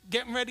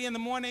 getting ready in the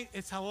morning.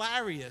 It's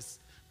hilarious.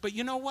 But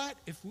you know what?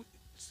 If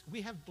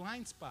we have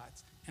blind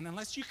spots, and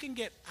unless you can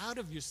get out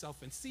of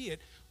yourself and see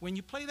it, when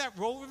you play that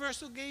role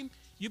reversal game,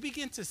 you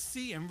begin to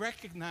see and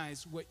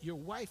recognize what your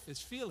wife is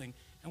feeling.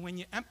 And when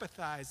you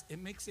empathize, it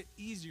makes it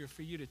easier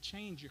for you to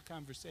change your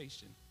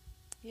conversation.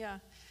 Yeah.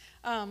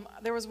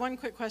 There was one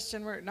quick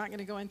question. We're not going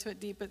to go into it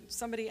deep, but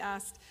somebody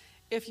asked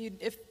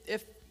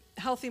if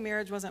healthy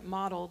marriage wasn't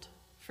modeled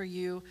for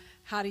you,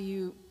 how do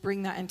you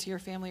bring that into your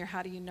family, or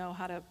how do you know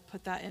how to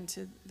put that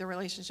into the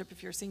relationship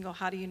if you're single?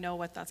 How do you know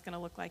what that's going to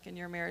look like in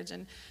your marriage?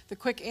 And the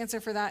quick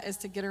answer for that is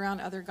to get around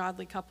other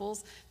godly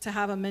couples, to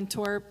have a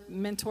mentor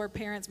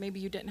parents. Maybe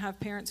you didn't have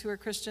parents who are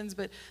Christians,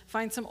 but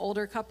find some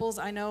older couples.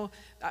 I know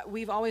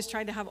we've always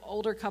tried to have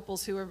older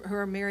couples who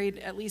are married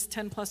at least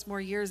 10 plus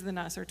more years than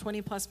us, or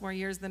 20 plus more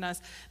years than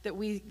us, that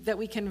we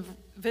can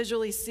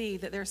visually see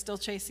that they're still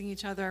chasing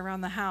each other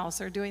around the house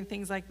or doing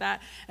things like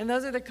that. And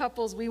those are the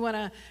couples we want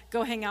to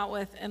go hang out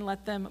with and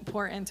let them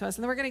pour into us.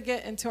 And then we're going to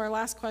get into our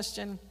last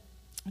question,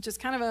 which is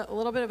kind of a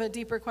little bit of a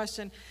deeper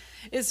question.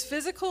 Is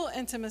physical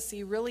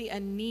intimacy really a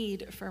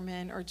need for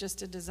men, or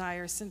just a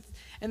desire?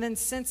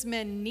 Since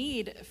men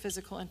need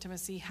physical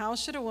intimacy, how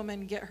should a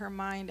woman get her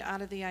mind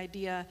out of the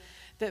idea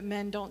that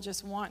men don't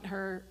just want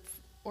her,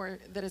 or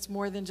that it's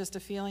more than just a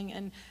feeling?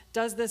 And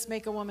does this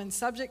make a woman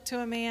subject to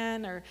a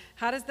man, or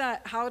how does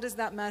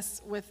that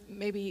mess with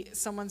maybe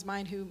someone's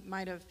mind who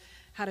might have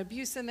had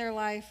abuse in their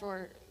life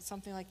or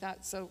something like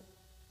that? So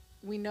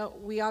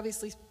we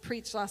obviously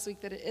preached last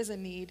week that it is a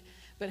need,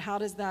 but how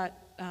does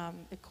that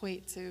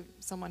equate to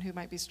someone who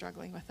might be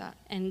struggling with that?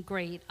 And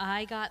great,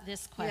 I got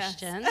this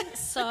question.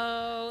 Yes.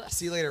 So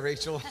See you later,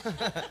 Rachel.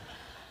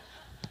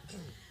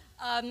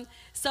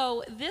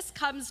 So this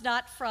comes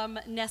not from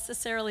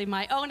necessarily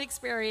my own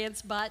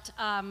experience, but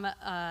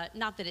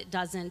not that it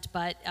doesn't,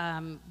 but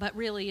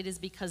really it is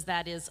because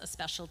that is a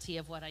specialty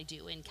of what I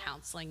do in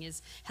counseling,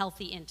 is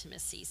healthy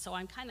intimacy. So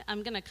I'm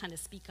going to kind of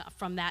speak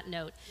from that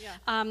note.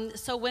 Yeah.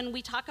 So when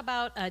we talk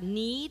about a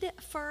need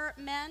for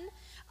men,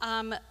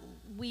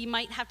 we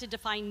might have to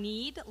define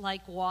need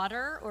like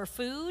water or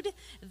food.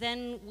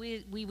 Then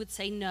we would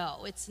say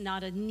no, it's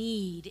not a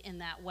need in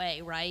that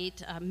way,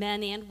 right?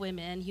 Men and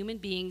women, human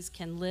beings,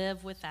 can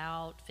live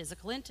without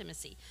physical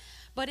intimacy.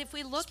 But if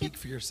we look Speak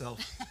for yourself.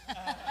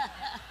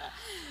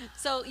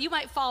 So you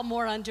might fall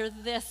more under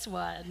this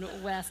one,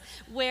 Wes,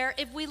 where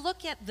if we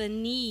look at the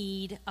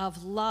need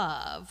of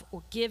love,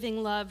 or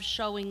giving love,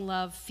 showing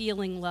love,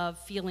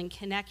 feeling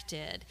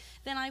connected,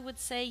 then I would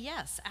say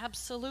yes,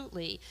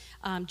 absolutely.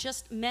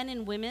 Just men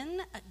and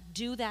women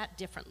do that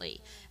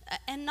differently.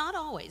 And not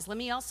always. Let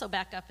me also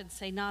back up and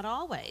say not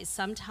always.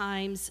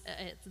 Sometimes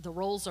the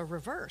roles are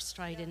reversed,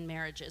 right, in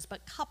marriages.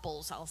 But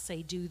couples, I'll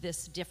say, do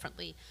this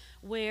differently,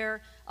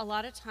 where a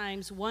lot of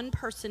times one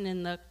person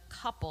in the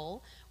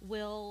couple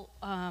will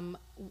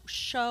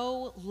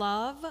show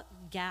love,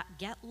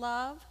 get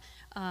love,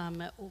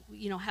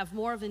 have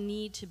more of a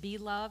need to be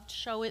loved,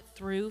 show it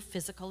through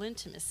physical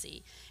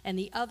intimacy. And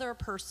the other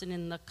person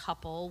in the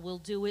couple will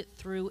do it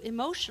through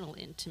emotional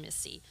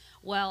intimacy.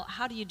 Well,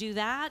 how do you do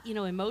that?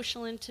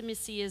 Emotional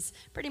intimacy is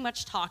pretty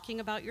much talking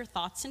about your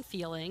thoughts and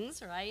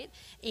feelings, right?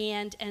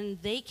 And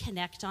they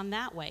connect on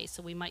that way.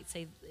 So we might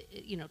say,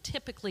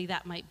 typically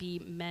that might be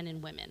men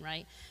and women,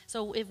 right?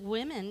 So if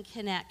women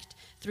connect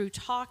through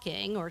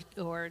talking or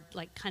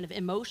like kind of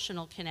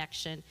emotional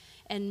connection,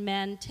 and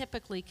men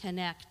typically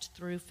connect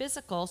through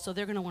physical, so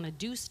they're going to want to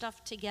do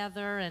stuff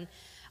together. And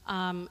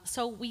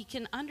so we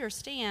can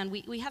understand,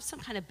 we have some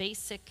kind of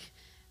basic,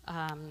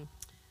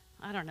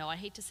 I don't know, I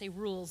hate to say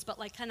rules, but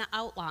like kind of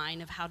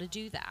outline of how to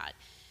do that.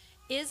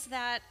 Is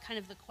that kind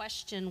of the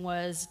question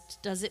was,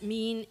 does it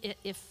mean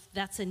if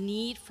that's a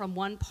need from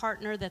one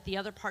partner that the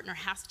other partner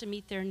has to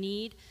meet their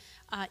need?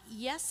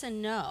 Yes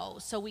and no.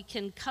 So we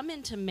can come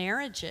into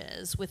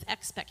marriages with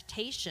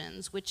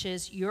expectations, which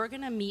is you're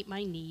going to meet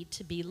my need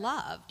to be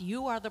loved.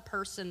 You are the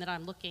person that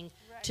I'm looking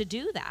to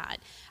do that.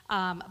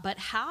 But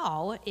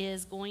how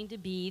is going to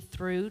be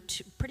through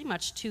pretty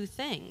much two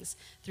things,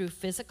 through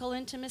physical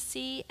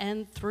intimacy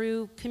and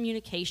through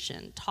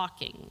communication,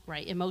 talking,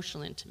 right,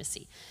 emotional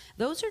intimacy.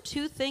 Those are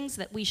two things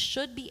that we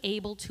should be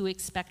able to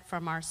expect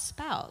from our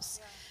spouse.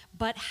 Yeah.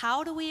 But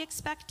how do we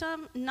expect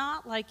them?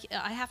 Not like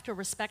I have to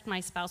respect my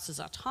spouse's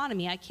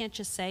autonomy. I can't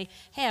just say,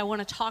 hey, I want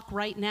to talk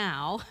right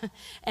now,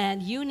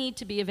 and you need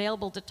to be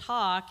available to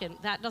talk, and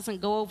that doesn't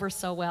go over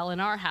so well in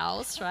our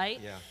house, right?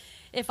 Yeah.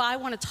 If I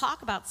want to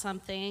talk about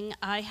something,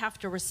 I have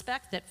to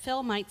respect that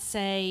Phil might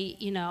say,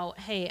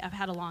 hey, I've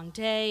had a long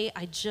day.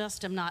 I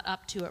just am not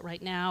up to it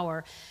right now.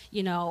 Or,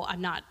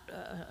 I'm not,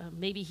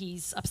 maybe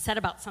he's upset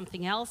about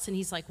something else. And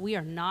he's like, we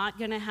are not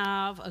going to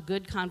have a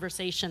good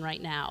conversation right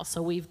now.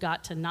 So we've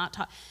got to not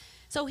talk.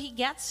 So he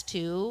gets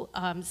to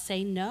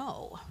say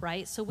no,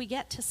 right? So we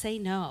get to say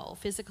no.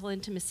 Physical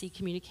intimacy,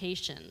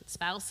 communication.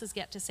 Spouses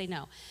get to say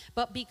no.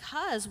 But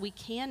because we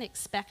can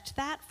expect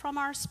that from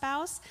our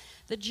spouse,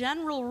 the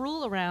general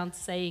rule around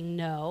saying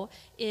no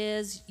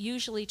is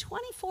usually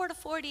 24 to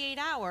 48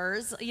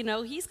 hours.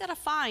 He's got to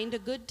find a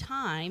good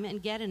time and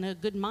get in a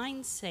good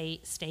mind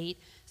state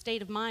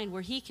of mind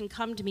where he can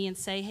come to me and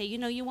say, hey,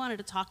 you wanted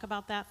to talk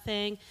about that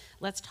thing.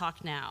 Let's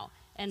talk now.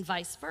 And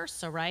vice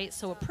versa, right?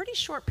 So a pretty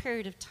short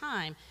period of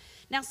time.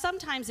 Now,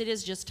 sometimes it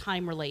is just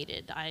time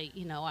related.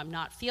 I'm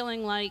not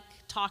feeling like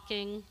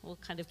talking. We'll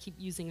kind of keep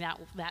using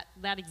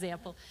that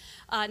example.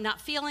 Not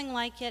feeling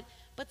like it.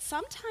 But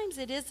sometimes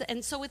it is,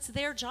 and so it's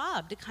their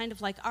job to kind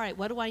of like, all right,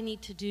 what do I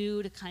need to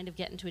do to kind of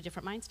get into a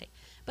different mind state?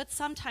 But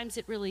sometimes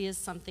it really is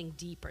something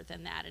deeper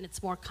than that, and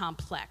it's more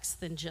complex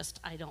than just,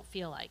 I don't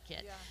feel like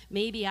it. Yeah.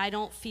 Maybe I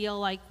don't feel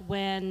like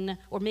when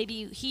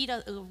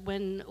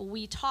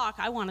we talk,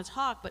 I want to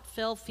talk, but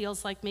Phil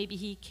feels like maybe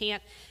he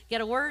can't get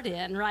a word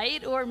in,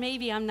 right? Or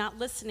maybe I'm not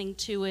listening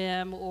to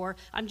him, or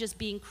I'm just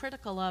being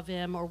critical of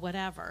him, or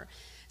whatever.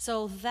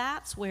 So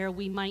that's where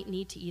we might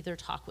need to either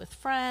talk with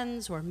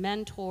friends or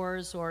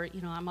mentors, or,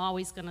 I'm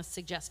always going to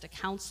suggest a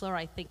counselor.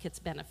 I think it's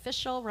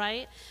beneficial,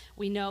 right?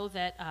 We know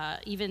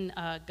that even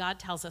God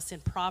tells us in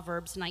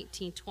Proverbs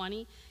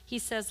 19:20, he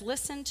says,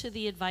 listen to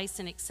the advice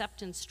and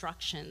accept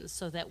instructions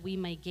so that we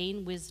may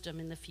gain wisdom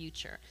in the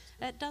future.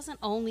 That doesn't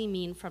only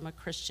mean from a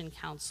Christian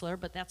counselor,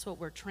 but that's what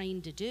we're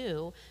trained to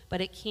do. But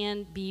it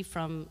can be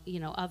from,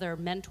 other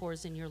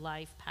mentors in your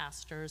life,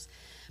 pastors.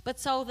 But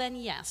so then,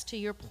 yes, to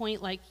your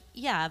point, like,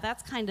 yeah,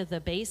 that's kind of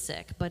the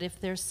basic. But if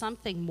there's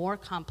something more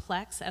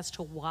complex as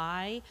to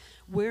why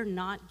we're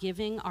not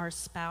giving our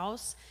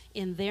spouse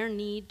in their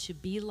need to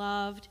be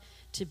loved,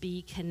 to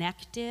be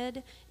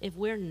connected, if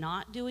we're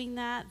not doing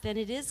that, then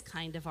it is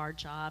kind of our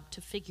job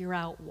to figure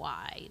out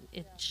why.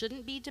 It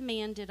shouldn't be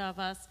demanded of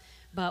us.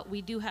 But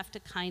we do have to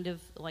kind of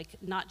like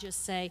not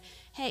just say,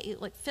 hey,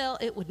 like Phil,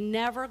 it would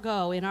never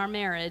go in our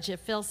marriage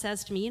if Phil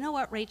says to me, you know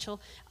what, Rachel,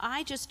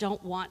 I just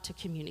don't want to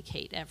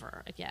communicate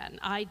ever again.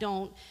 I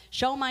don't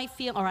show my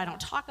or I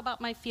don't talk about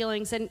my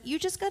feelings, and you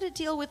just got to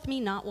deal with me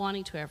not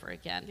wanting to ever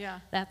again. Yeah.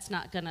 That's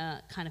not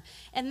gonna kind of,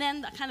 and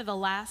then kind of the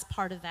last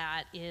part of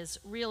that is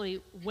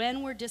really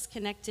when we're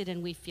disconnected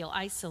and we feel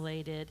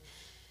isolated,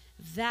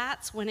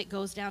 that's when it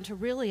goes down to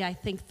really, I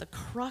think, the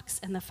crux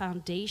and the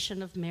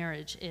foundation of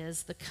marriage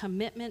is the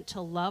commitment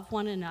to love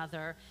one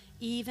another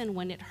even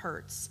when it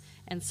hurts.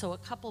 And so a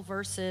couple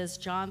verses,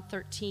 John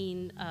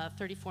 13,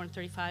 34 and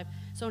 35.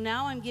 So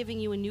now I'm giving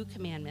you a new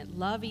commandment.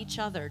 Love each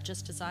other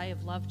just as I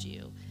have loved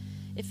you.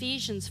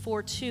 Ephesians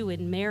 4:2,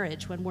 in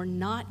marriage, when we're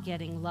not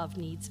getting love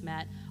needs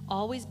met,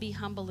 always be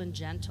humble and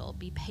gentle.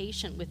 Be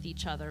patient with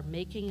each other,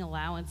 making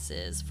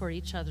allowances for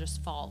each other's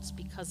faults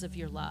because of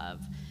your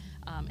love.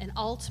 And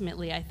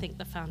ultimately, I think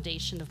the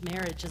foundation of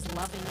marriage is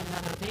loving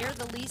another. They're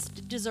the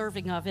least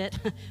deserving of it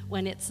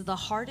when it's the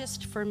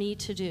hardest for me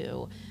to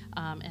do.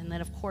 And then,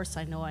 of course,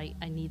 I know I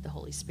need the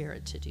Holy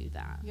Spirit to do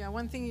that. Yeah,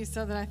 one thing you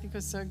said that I think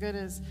was so good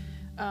is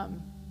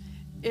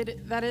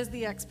that is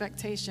the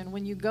expectation.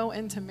 When you go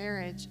into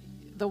marriage,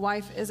 the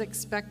wife is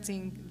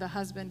expecting the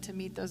husband to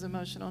meet those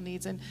emotional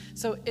needs. And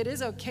so it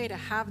is okay to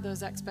have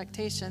those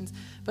expectations,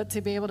 but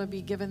to be able to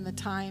be given the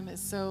time is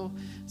so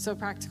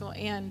practical.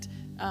 And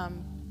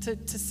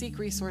to seek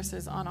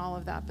resources on all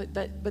of that,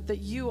 but that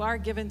you are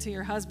given to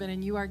your husband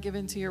and you are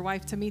given to your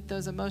wife to meet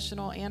those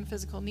emotional and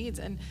physical needs,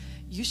 and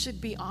you should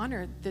be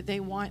honored that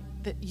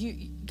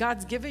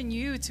God's given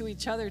you to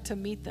each other to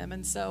meet them.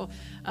 And so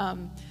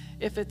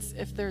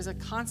if there's a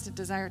constant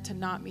desire to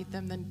not meet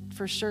them, then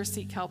for sure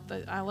seek help.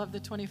 But I love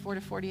the 24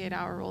 to 48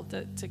 hour rule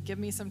to give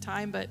me some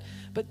time, but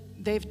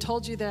they've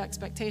told you the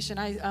expectation.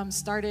 I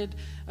started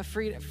a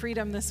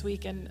freedom this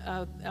week, and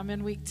I'm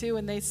in week 2,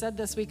 and they said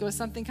this week, it was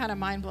something kind of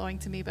mind-blowing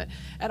to me, but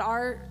in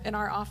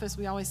our office,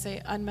 we always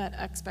say unmet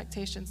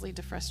expectations lead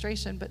to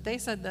frustration, but they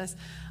said this: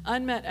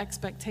 unmet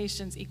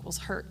expectations equals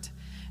hurt.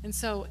 And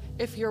so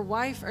if your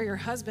wife or your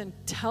husband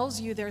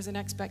tells you there's an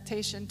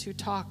expectation to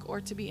talk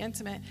or to be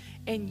intimate,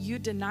 and you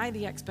deny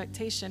the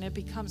expectation, it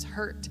becomes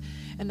hurt,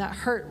 and that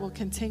hurt will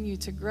continue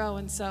to grow.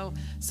 And so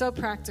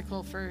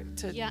practical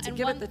to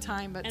give it the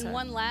time.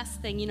 One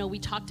last thing, we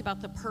talked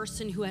about the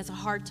person who has a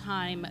hard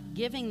time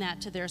giving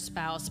that to their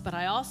spouse, but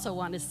I also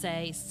want to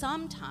say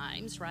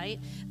sometimes, right,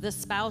 the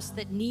spouse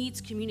that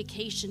needs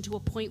communication to a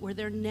point where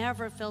they're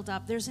never filled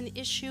up, there's an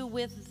issue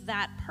with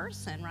that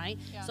person, right?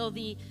 Yeah. So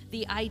the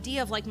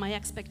idea of like my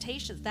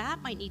expectations,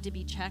 that might need to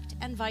be checked,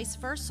 and vice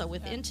versa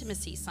with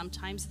intimacy.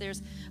 Sometimes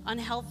there's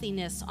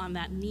unhealthiness on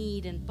that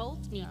need, and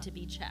both need to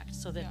be checked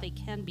so that they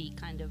can be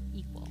kind of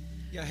equal.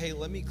 Yeah, hey,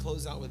 let me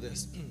close out with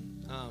this.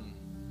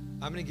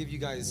 I'm going to give you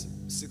guys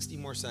 60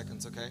 more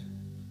seconds, okay?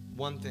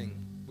 One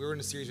thing. We're in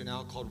a series right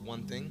now called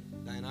One Thing.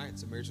 Diane and I,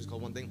 it's a marriage series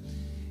called One Thing.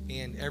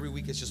 And every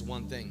week it's just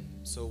one thing.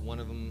 So one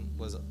of them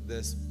was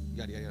this,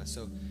 yada, yada, yada.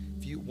 So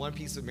one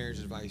piece of marriage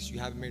advice, you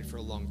haven't married for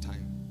a long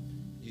time.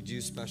 You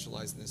do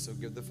specialize in this, so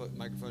give the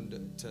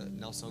microphone to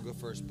Nelson. I'll go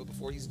first. But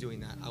before he's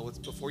doing that,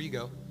 before you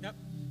go,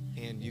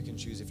 and you can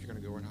choose if you're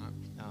going to go or not.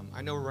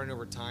 I know we're running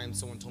over time.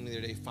 Someone told me the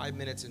other day, 5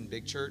 minutes in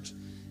big church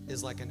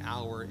is like an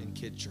hour in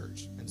kid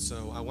church. And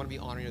so I want to be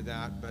honoring of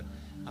that. But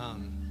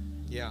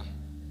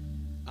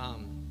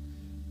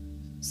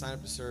sign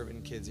up to serve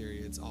in kids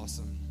area. It's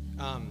awesome.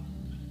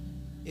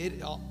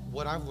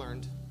 What I've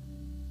learned,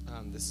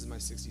 this is my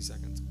 60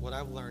 seconds. What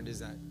I've learned is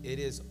that it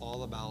is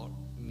all about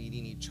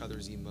meeting each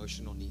other's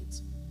emotional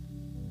needs.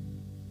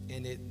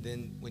 And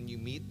then when you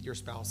meet your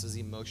spouse's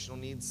emotional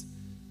needs,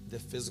 the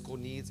physical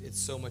needs, it's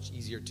so much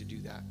easier to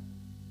do that.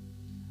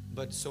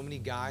 But so many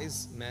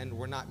guys, men,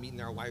 we're not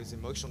meeting our wives'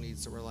 emotional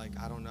needs, so we're like,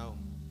 I don't know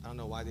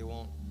why they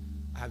won't.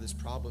 I have this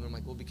problem. I'm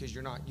like, well, because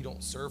you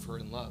don't serve her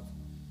in love.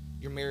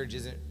 Your marriage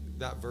isn't,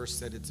 that verse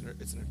said it's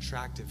an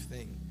attractive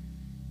thing,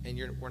 and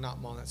we're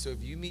not modeling that. So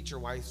if you meet your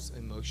wife's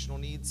emotional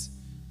needs,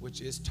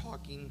 which is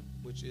talking,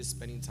 which is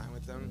spending time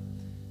with them,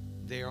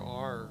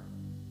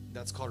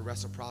 that's called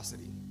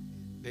reciprocity.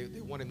 They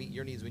want to meet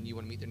your needs when you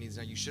want to meet their needs.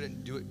 Now you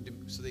shouldn't do it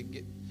so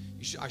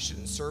I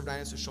shouldn't serve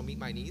Diana so she'll meet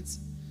my needs.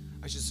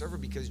 I should serve her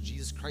because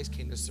Jesus Christ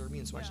came to serve me,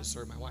 and so I should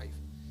serve my wife.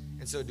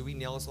 And so do we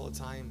nail this all the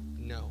time?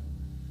 No.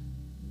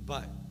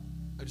 But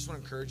I just want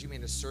to encourage you,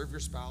 man, to serve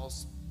your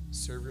spouse,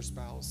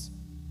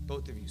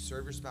 both of you,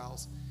 serve your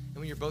spouse. And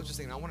when you're both just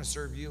saying, I want to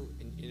serve you,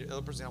 and the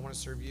other person, I want to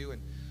serve you.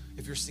 And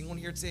if you're single in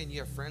here today and you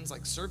have friends,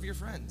 like, serve your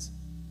friends.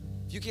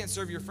 If you can't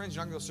serve your friends,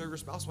 you're not going to serve your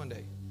spouse one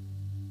day.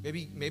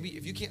 Maybe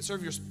if you can't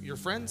serve your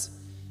friends,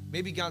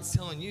 maybe God's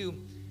telling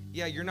you,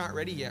 yeah, you're not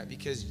ready yet,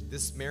 because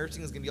this marriage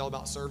thing is going to be all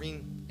about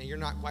serving, and you're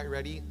not quite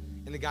ready.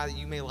 And the guy that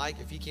you may like,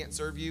 if he can't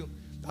serve you,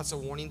 that's a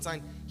warning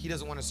sign. He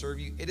doesn't want to serve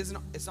you. It's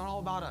not all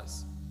about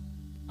us.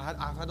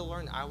 I've had to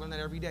learn that. I learn that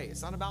every day.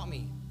 It's not about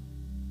me.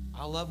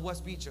 I love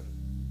West Beecham,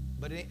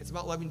 but it's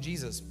about loving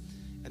Jesus,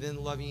 and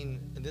then loving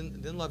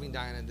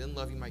Diana, and then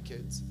loving my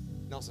kids.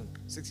 Nelson,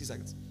 60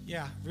 seconds.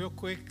 Yeah, real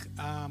quick.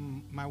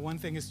 My one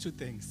thing is 2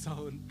 things.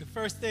 So the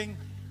first thing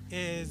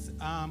is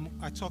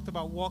I talked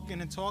about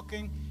walking and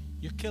talking.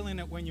 You're killing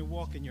it when you're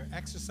walking. You're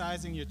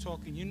exercising, you're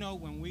talking.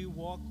 When we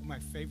walk, my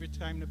favorite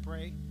time to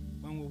pray,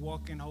 when we're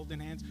walking, holding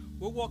hands,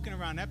 we're walking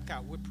around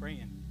Epcot, we're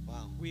praying.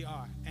 Wow. We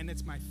are. And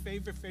it's my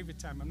favorite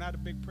time. I'm not a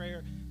big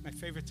prayer, my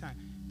favorite time.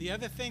 The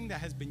other thing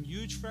that has been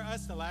huge for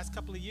us the last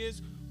couple of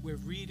years, we're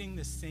reading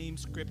the same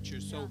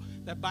scriptures. So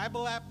that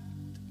Bible app,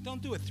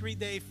 don't do a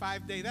 3-day,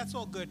 5-day, that's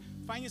all good.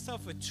 Find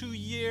yourself a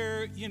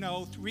 2-year,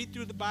 read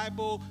through the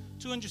Bible,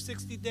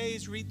 260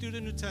 days, read through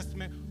the New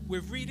Testament.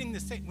 We're reading the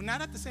same, we're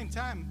not at the same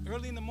time.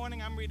 Early in the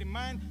morning, I'm reading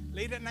mine.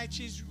 Late at night,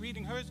 she's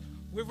reading hers.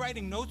 We're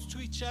writing notes to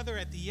each other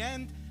at the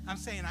end. I'm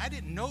saying, I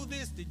didn't know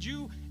this, did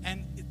you?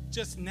 And it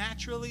just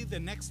naturally the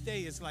next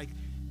day is like,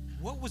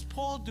 what was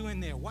Paul doing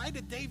there? Why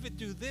did David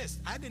do this?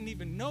 I didn't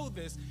even know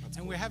this. That's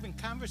and cool. We're having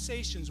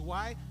conversations.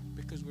 Why?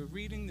 Because we're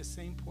reading the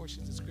same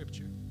portions of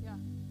Scripture. Yeah.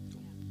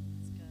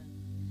 That's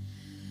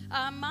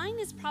good. Mine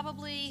is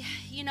probably,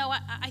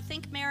 I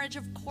think marriage,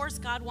 of course,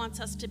 God wants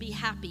us to be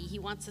happy. He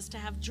wants us to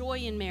have joy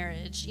in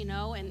marriage,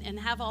 and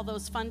have all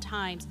those fun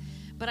times.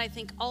 But I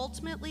think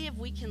ultimately, if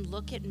we can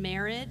look at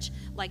marriage,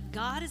 like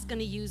God is going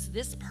to use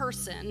this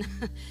person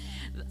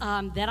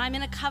that I'm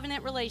in a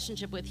covenant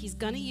relationship with, he's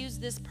going to use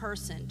this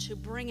person to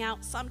bring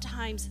out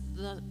sometimes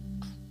the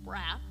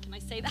crap, can I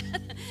say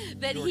that?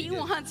 that he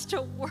wants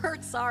to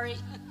work, sorry,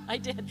 I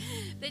did,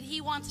 that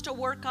he wants to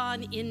work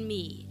on in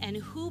me. And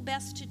who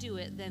best to do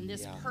it than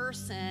this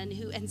person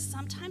who, and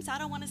sometimes I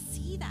don't want to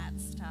see that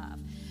stuff.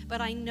 But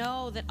I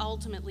know that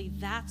ultimately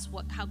that's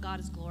how God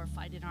is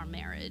glorified in our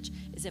marriage,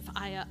 is if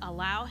I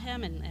allow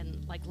him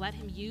and like let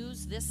him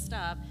use this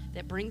stuff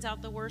that brings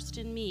out the worst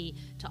in me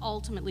to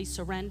ultimately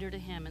surrender to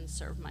him and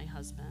serve my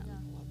husband.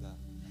 I love that.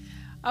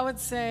 I would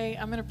say,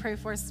 I'm going to pray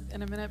for us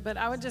in a minute, but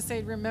I would just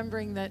say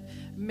remembering that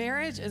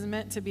marriage is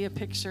meant to be a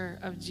picture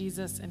of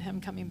Jesus and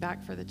him coming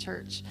back for the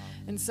church.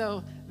 And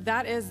so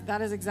that is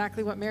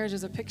exactly what marriage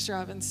is a picture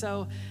of. And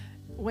so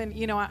when,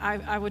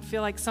 I would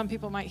feel like some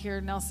people might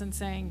hear Nelson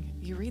saying,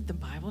 you read the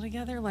Bible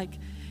together? Like,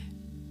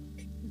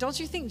 don't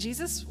you think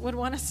Jesus would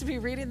want us to be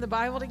reading the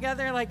Bible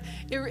together? Like,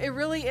 it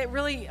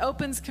really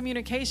opens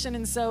communication.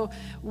 And so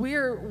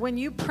when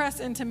you press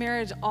into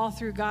marriage all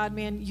through God,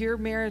 man, your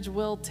marriage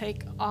will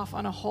take off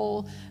on a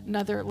whole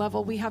nother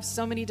level. We have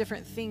so many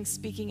different things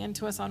speaking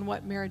into us on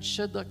what marriage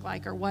should look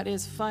like or what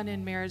is fun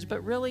in marriage.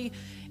 But really,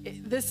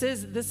 this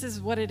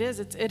is what it is.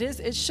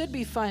 It should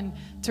be fun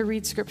to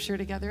read scripture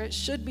together. It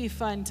should be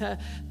fun to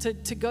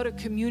go to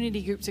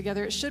community group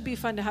together. It should be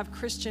fun to have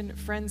Christian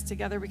friends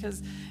together,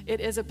 because it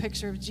is a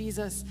picture of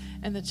Jesus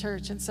and the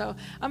church. And so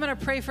I'm going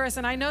to pray for us.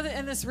 And I know that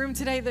in this room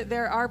today that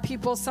there are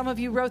people, some of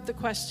you wrote the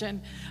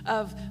question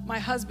of, my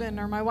husband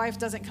or my wife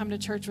doesn't come to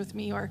church with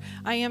me, or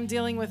I am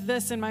dealing with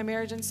this in my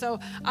marriage. And so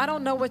I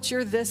don't know what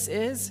your this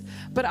is,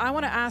 but I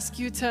want to ask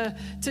you to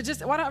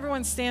just, why don't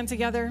everyone stand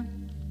together?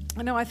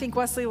 I think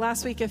Wesley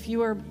last week, if you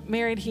were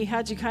married, he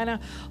had you kind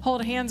of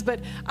hold hands, but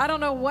I don't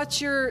know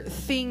what your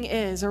thing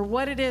is or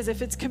what it is,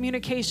 if it's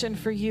communication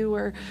for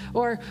you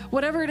or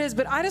whatever it is,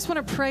 but I just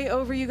want to pray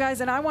over you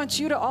guys, and I want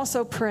you to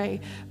also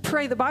pray.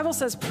 Pray. The Bible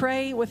says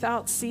pray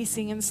without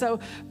ceasing, and so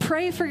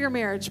pray for your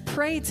marriage.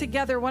 Pray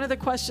together. One of the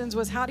questions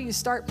was, how do you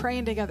start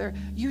praying together?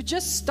 You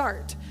just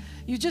start.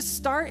 You just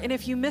start, and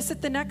if you miss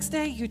it the next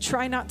day, you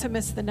try not to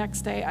miss the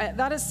next day.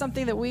 That is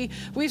something that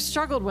we've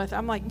struggled with.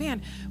 I'm like,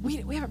 man, we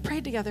haven't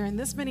prayed together in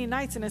this many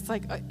nights, and it's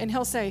like, and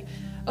he'll say,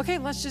 okay,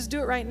 let's just do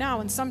it right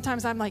now. And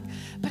sometimes I'm like,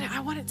 but I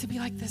want it to be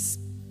like this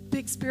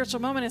big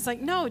spiritual moment. It's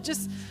like, no,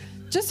 just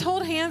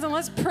hold hands and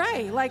let's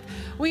pray. Like,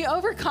 we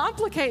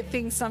overcomplicate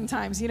things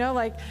sometimes,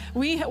 like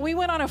we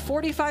went on a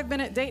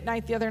 45-minute date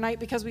night the other night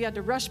because we had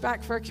to rush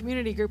back for a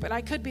community group. And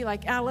I could be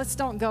like, let's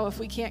don't go if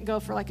we can't go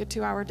for like a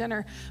 2-hour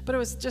dinner. But it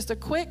was just a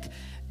quick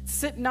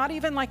not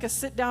even like a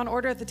sit down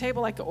order at the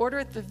table, like order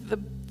at the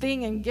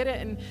thing and get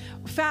it and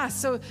fast.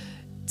 So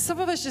some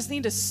of us just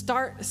need to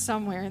start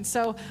somewhere. And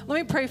so let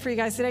me pray for you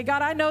guys today.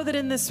 God, I know that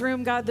in this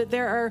room, God, that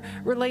there are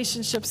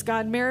relationships,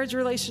 God, marriage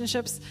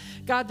relationships,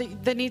 God,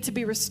 that need to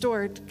be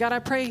restored. God, I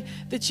pray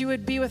that you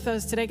would be with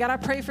those today. God, I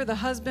pray for the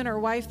husband or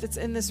wife that's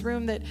in this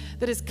room that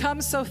has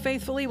come so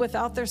faithfully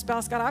without their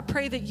spouse. God, I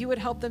pray that you would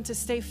help them to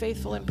stay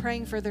faithful in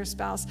praying for their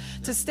spouse,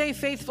 to stay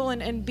faithful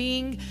in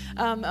being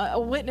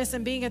a witness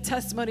and being a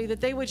testimony,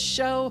 that they would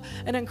show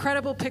an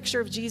incredible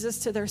picture of Jesus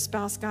to their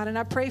spouse, God. And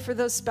I pray for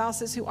those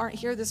spouses who aren't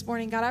here this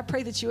morning, God, I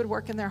pray that you would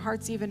work in their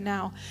hearts even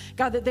now.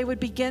 God, that they would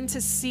begin to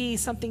see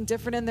something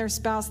different in their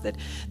spouse that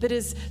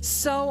is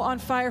so on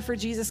fire for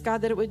Jesus,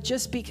 God, that it would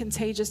just be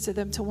contagious to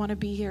them to want to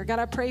be here. God,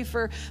 I pray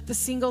for the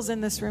singles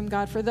in this room,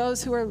 God, for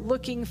those who are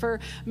looking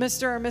for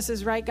Mr. or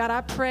Mrs. Right. God,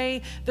 I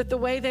pray that the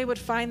way they would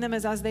find them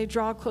is as they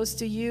draw close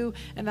to you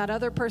and that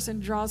other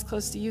person draws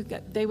close to you,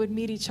 God, they would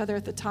meet each other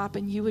at the top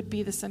and you would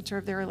be the center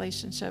of their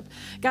relationship.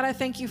 God, I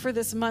thank you for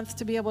this month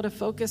to be able to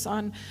focus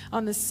on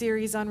this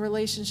series on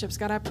relationships.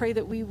 God, I pray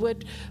that we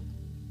would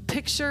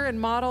picture and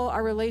model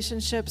our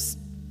relationships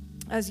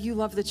as you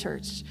love the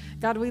church.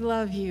 God, we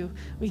love you.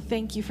 We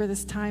thank you for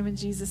this time in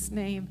Jesus'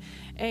 name.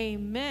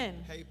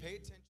 Amen. Hey, pay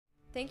attention.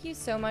 Thank you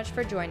so much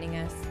for joining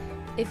us.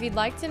 If you'd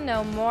like to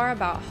know more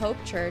about Hope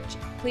Church,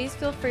 please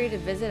feel free to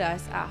visit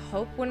us at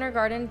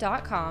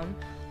hopewintergarden.com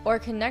or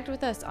connect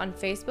with us on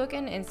Facebook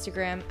and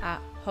Instagram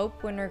at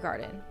Hope Winter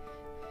Garden.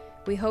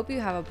 We hope you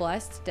have a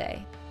blessed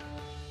day.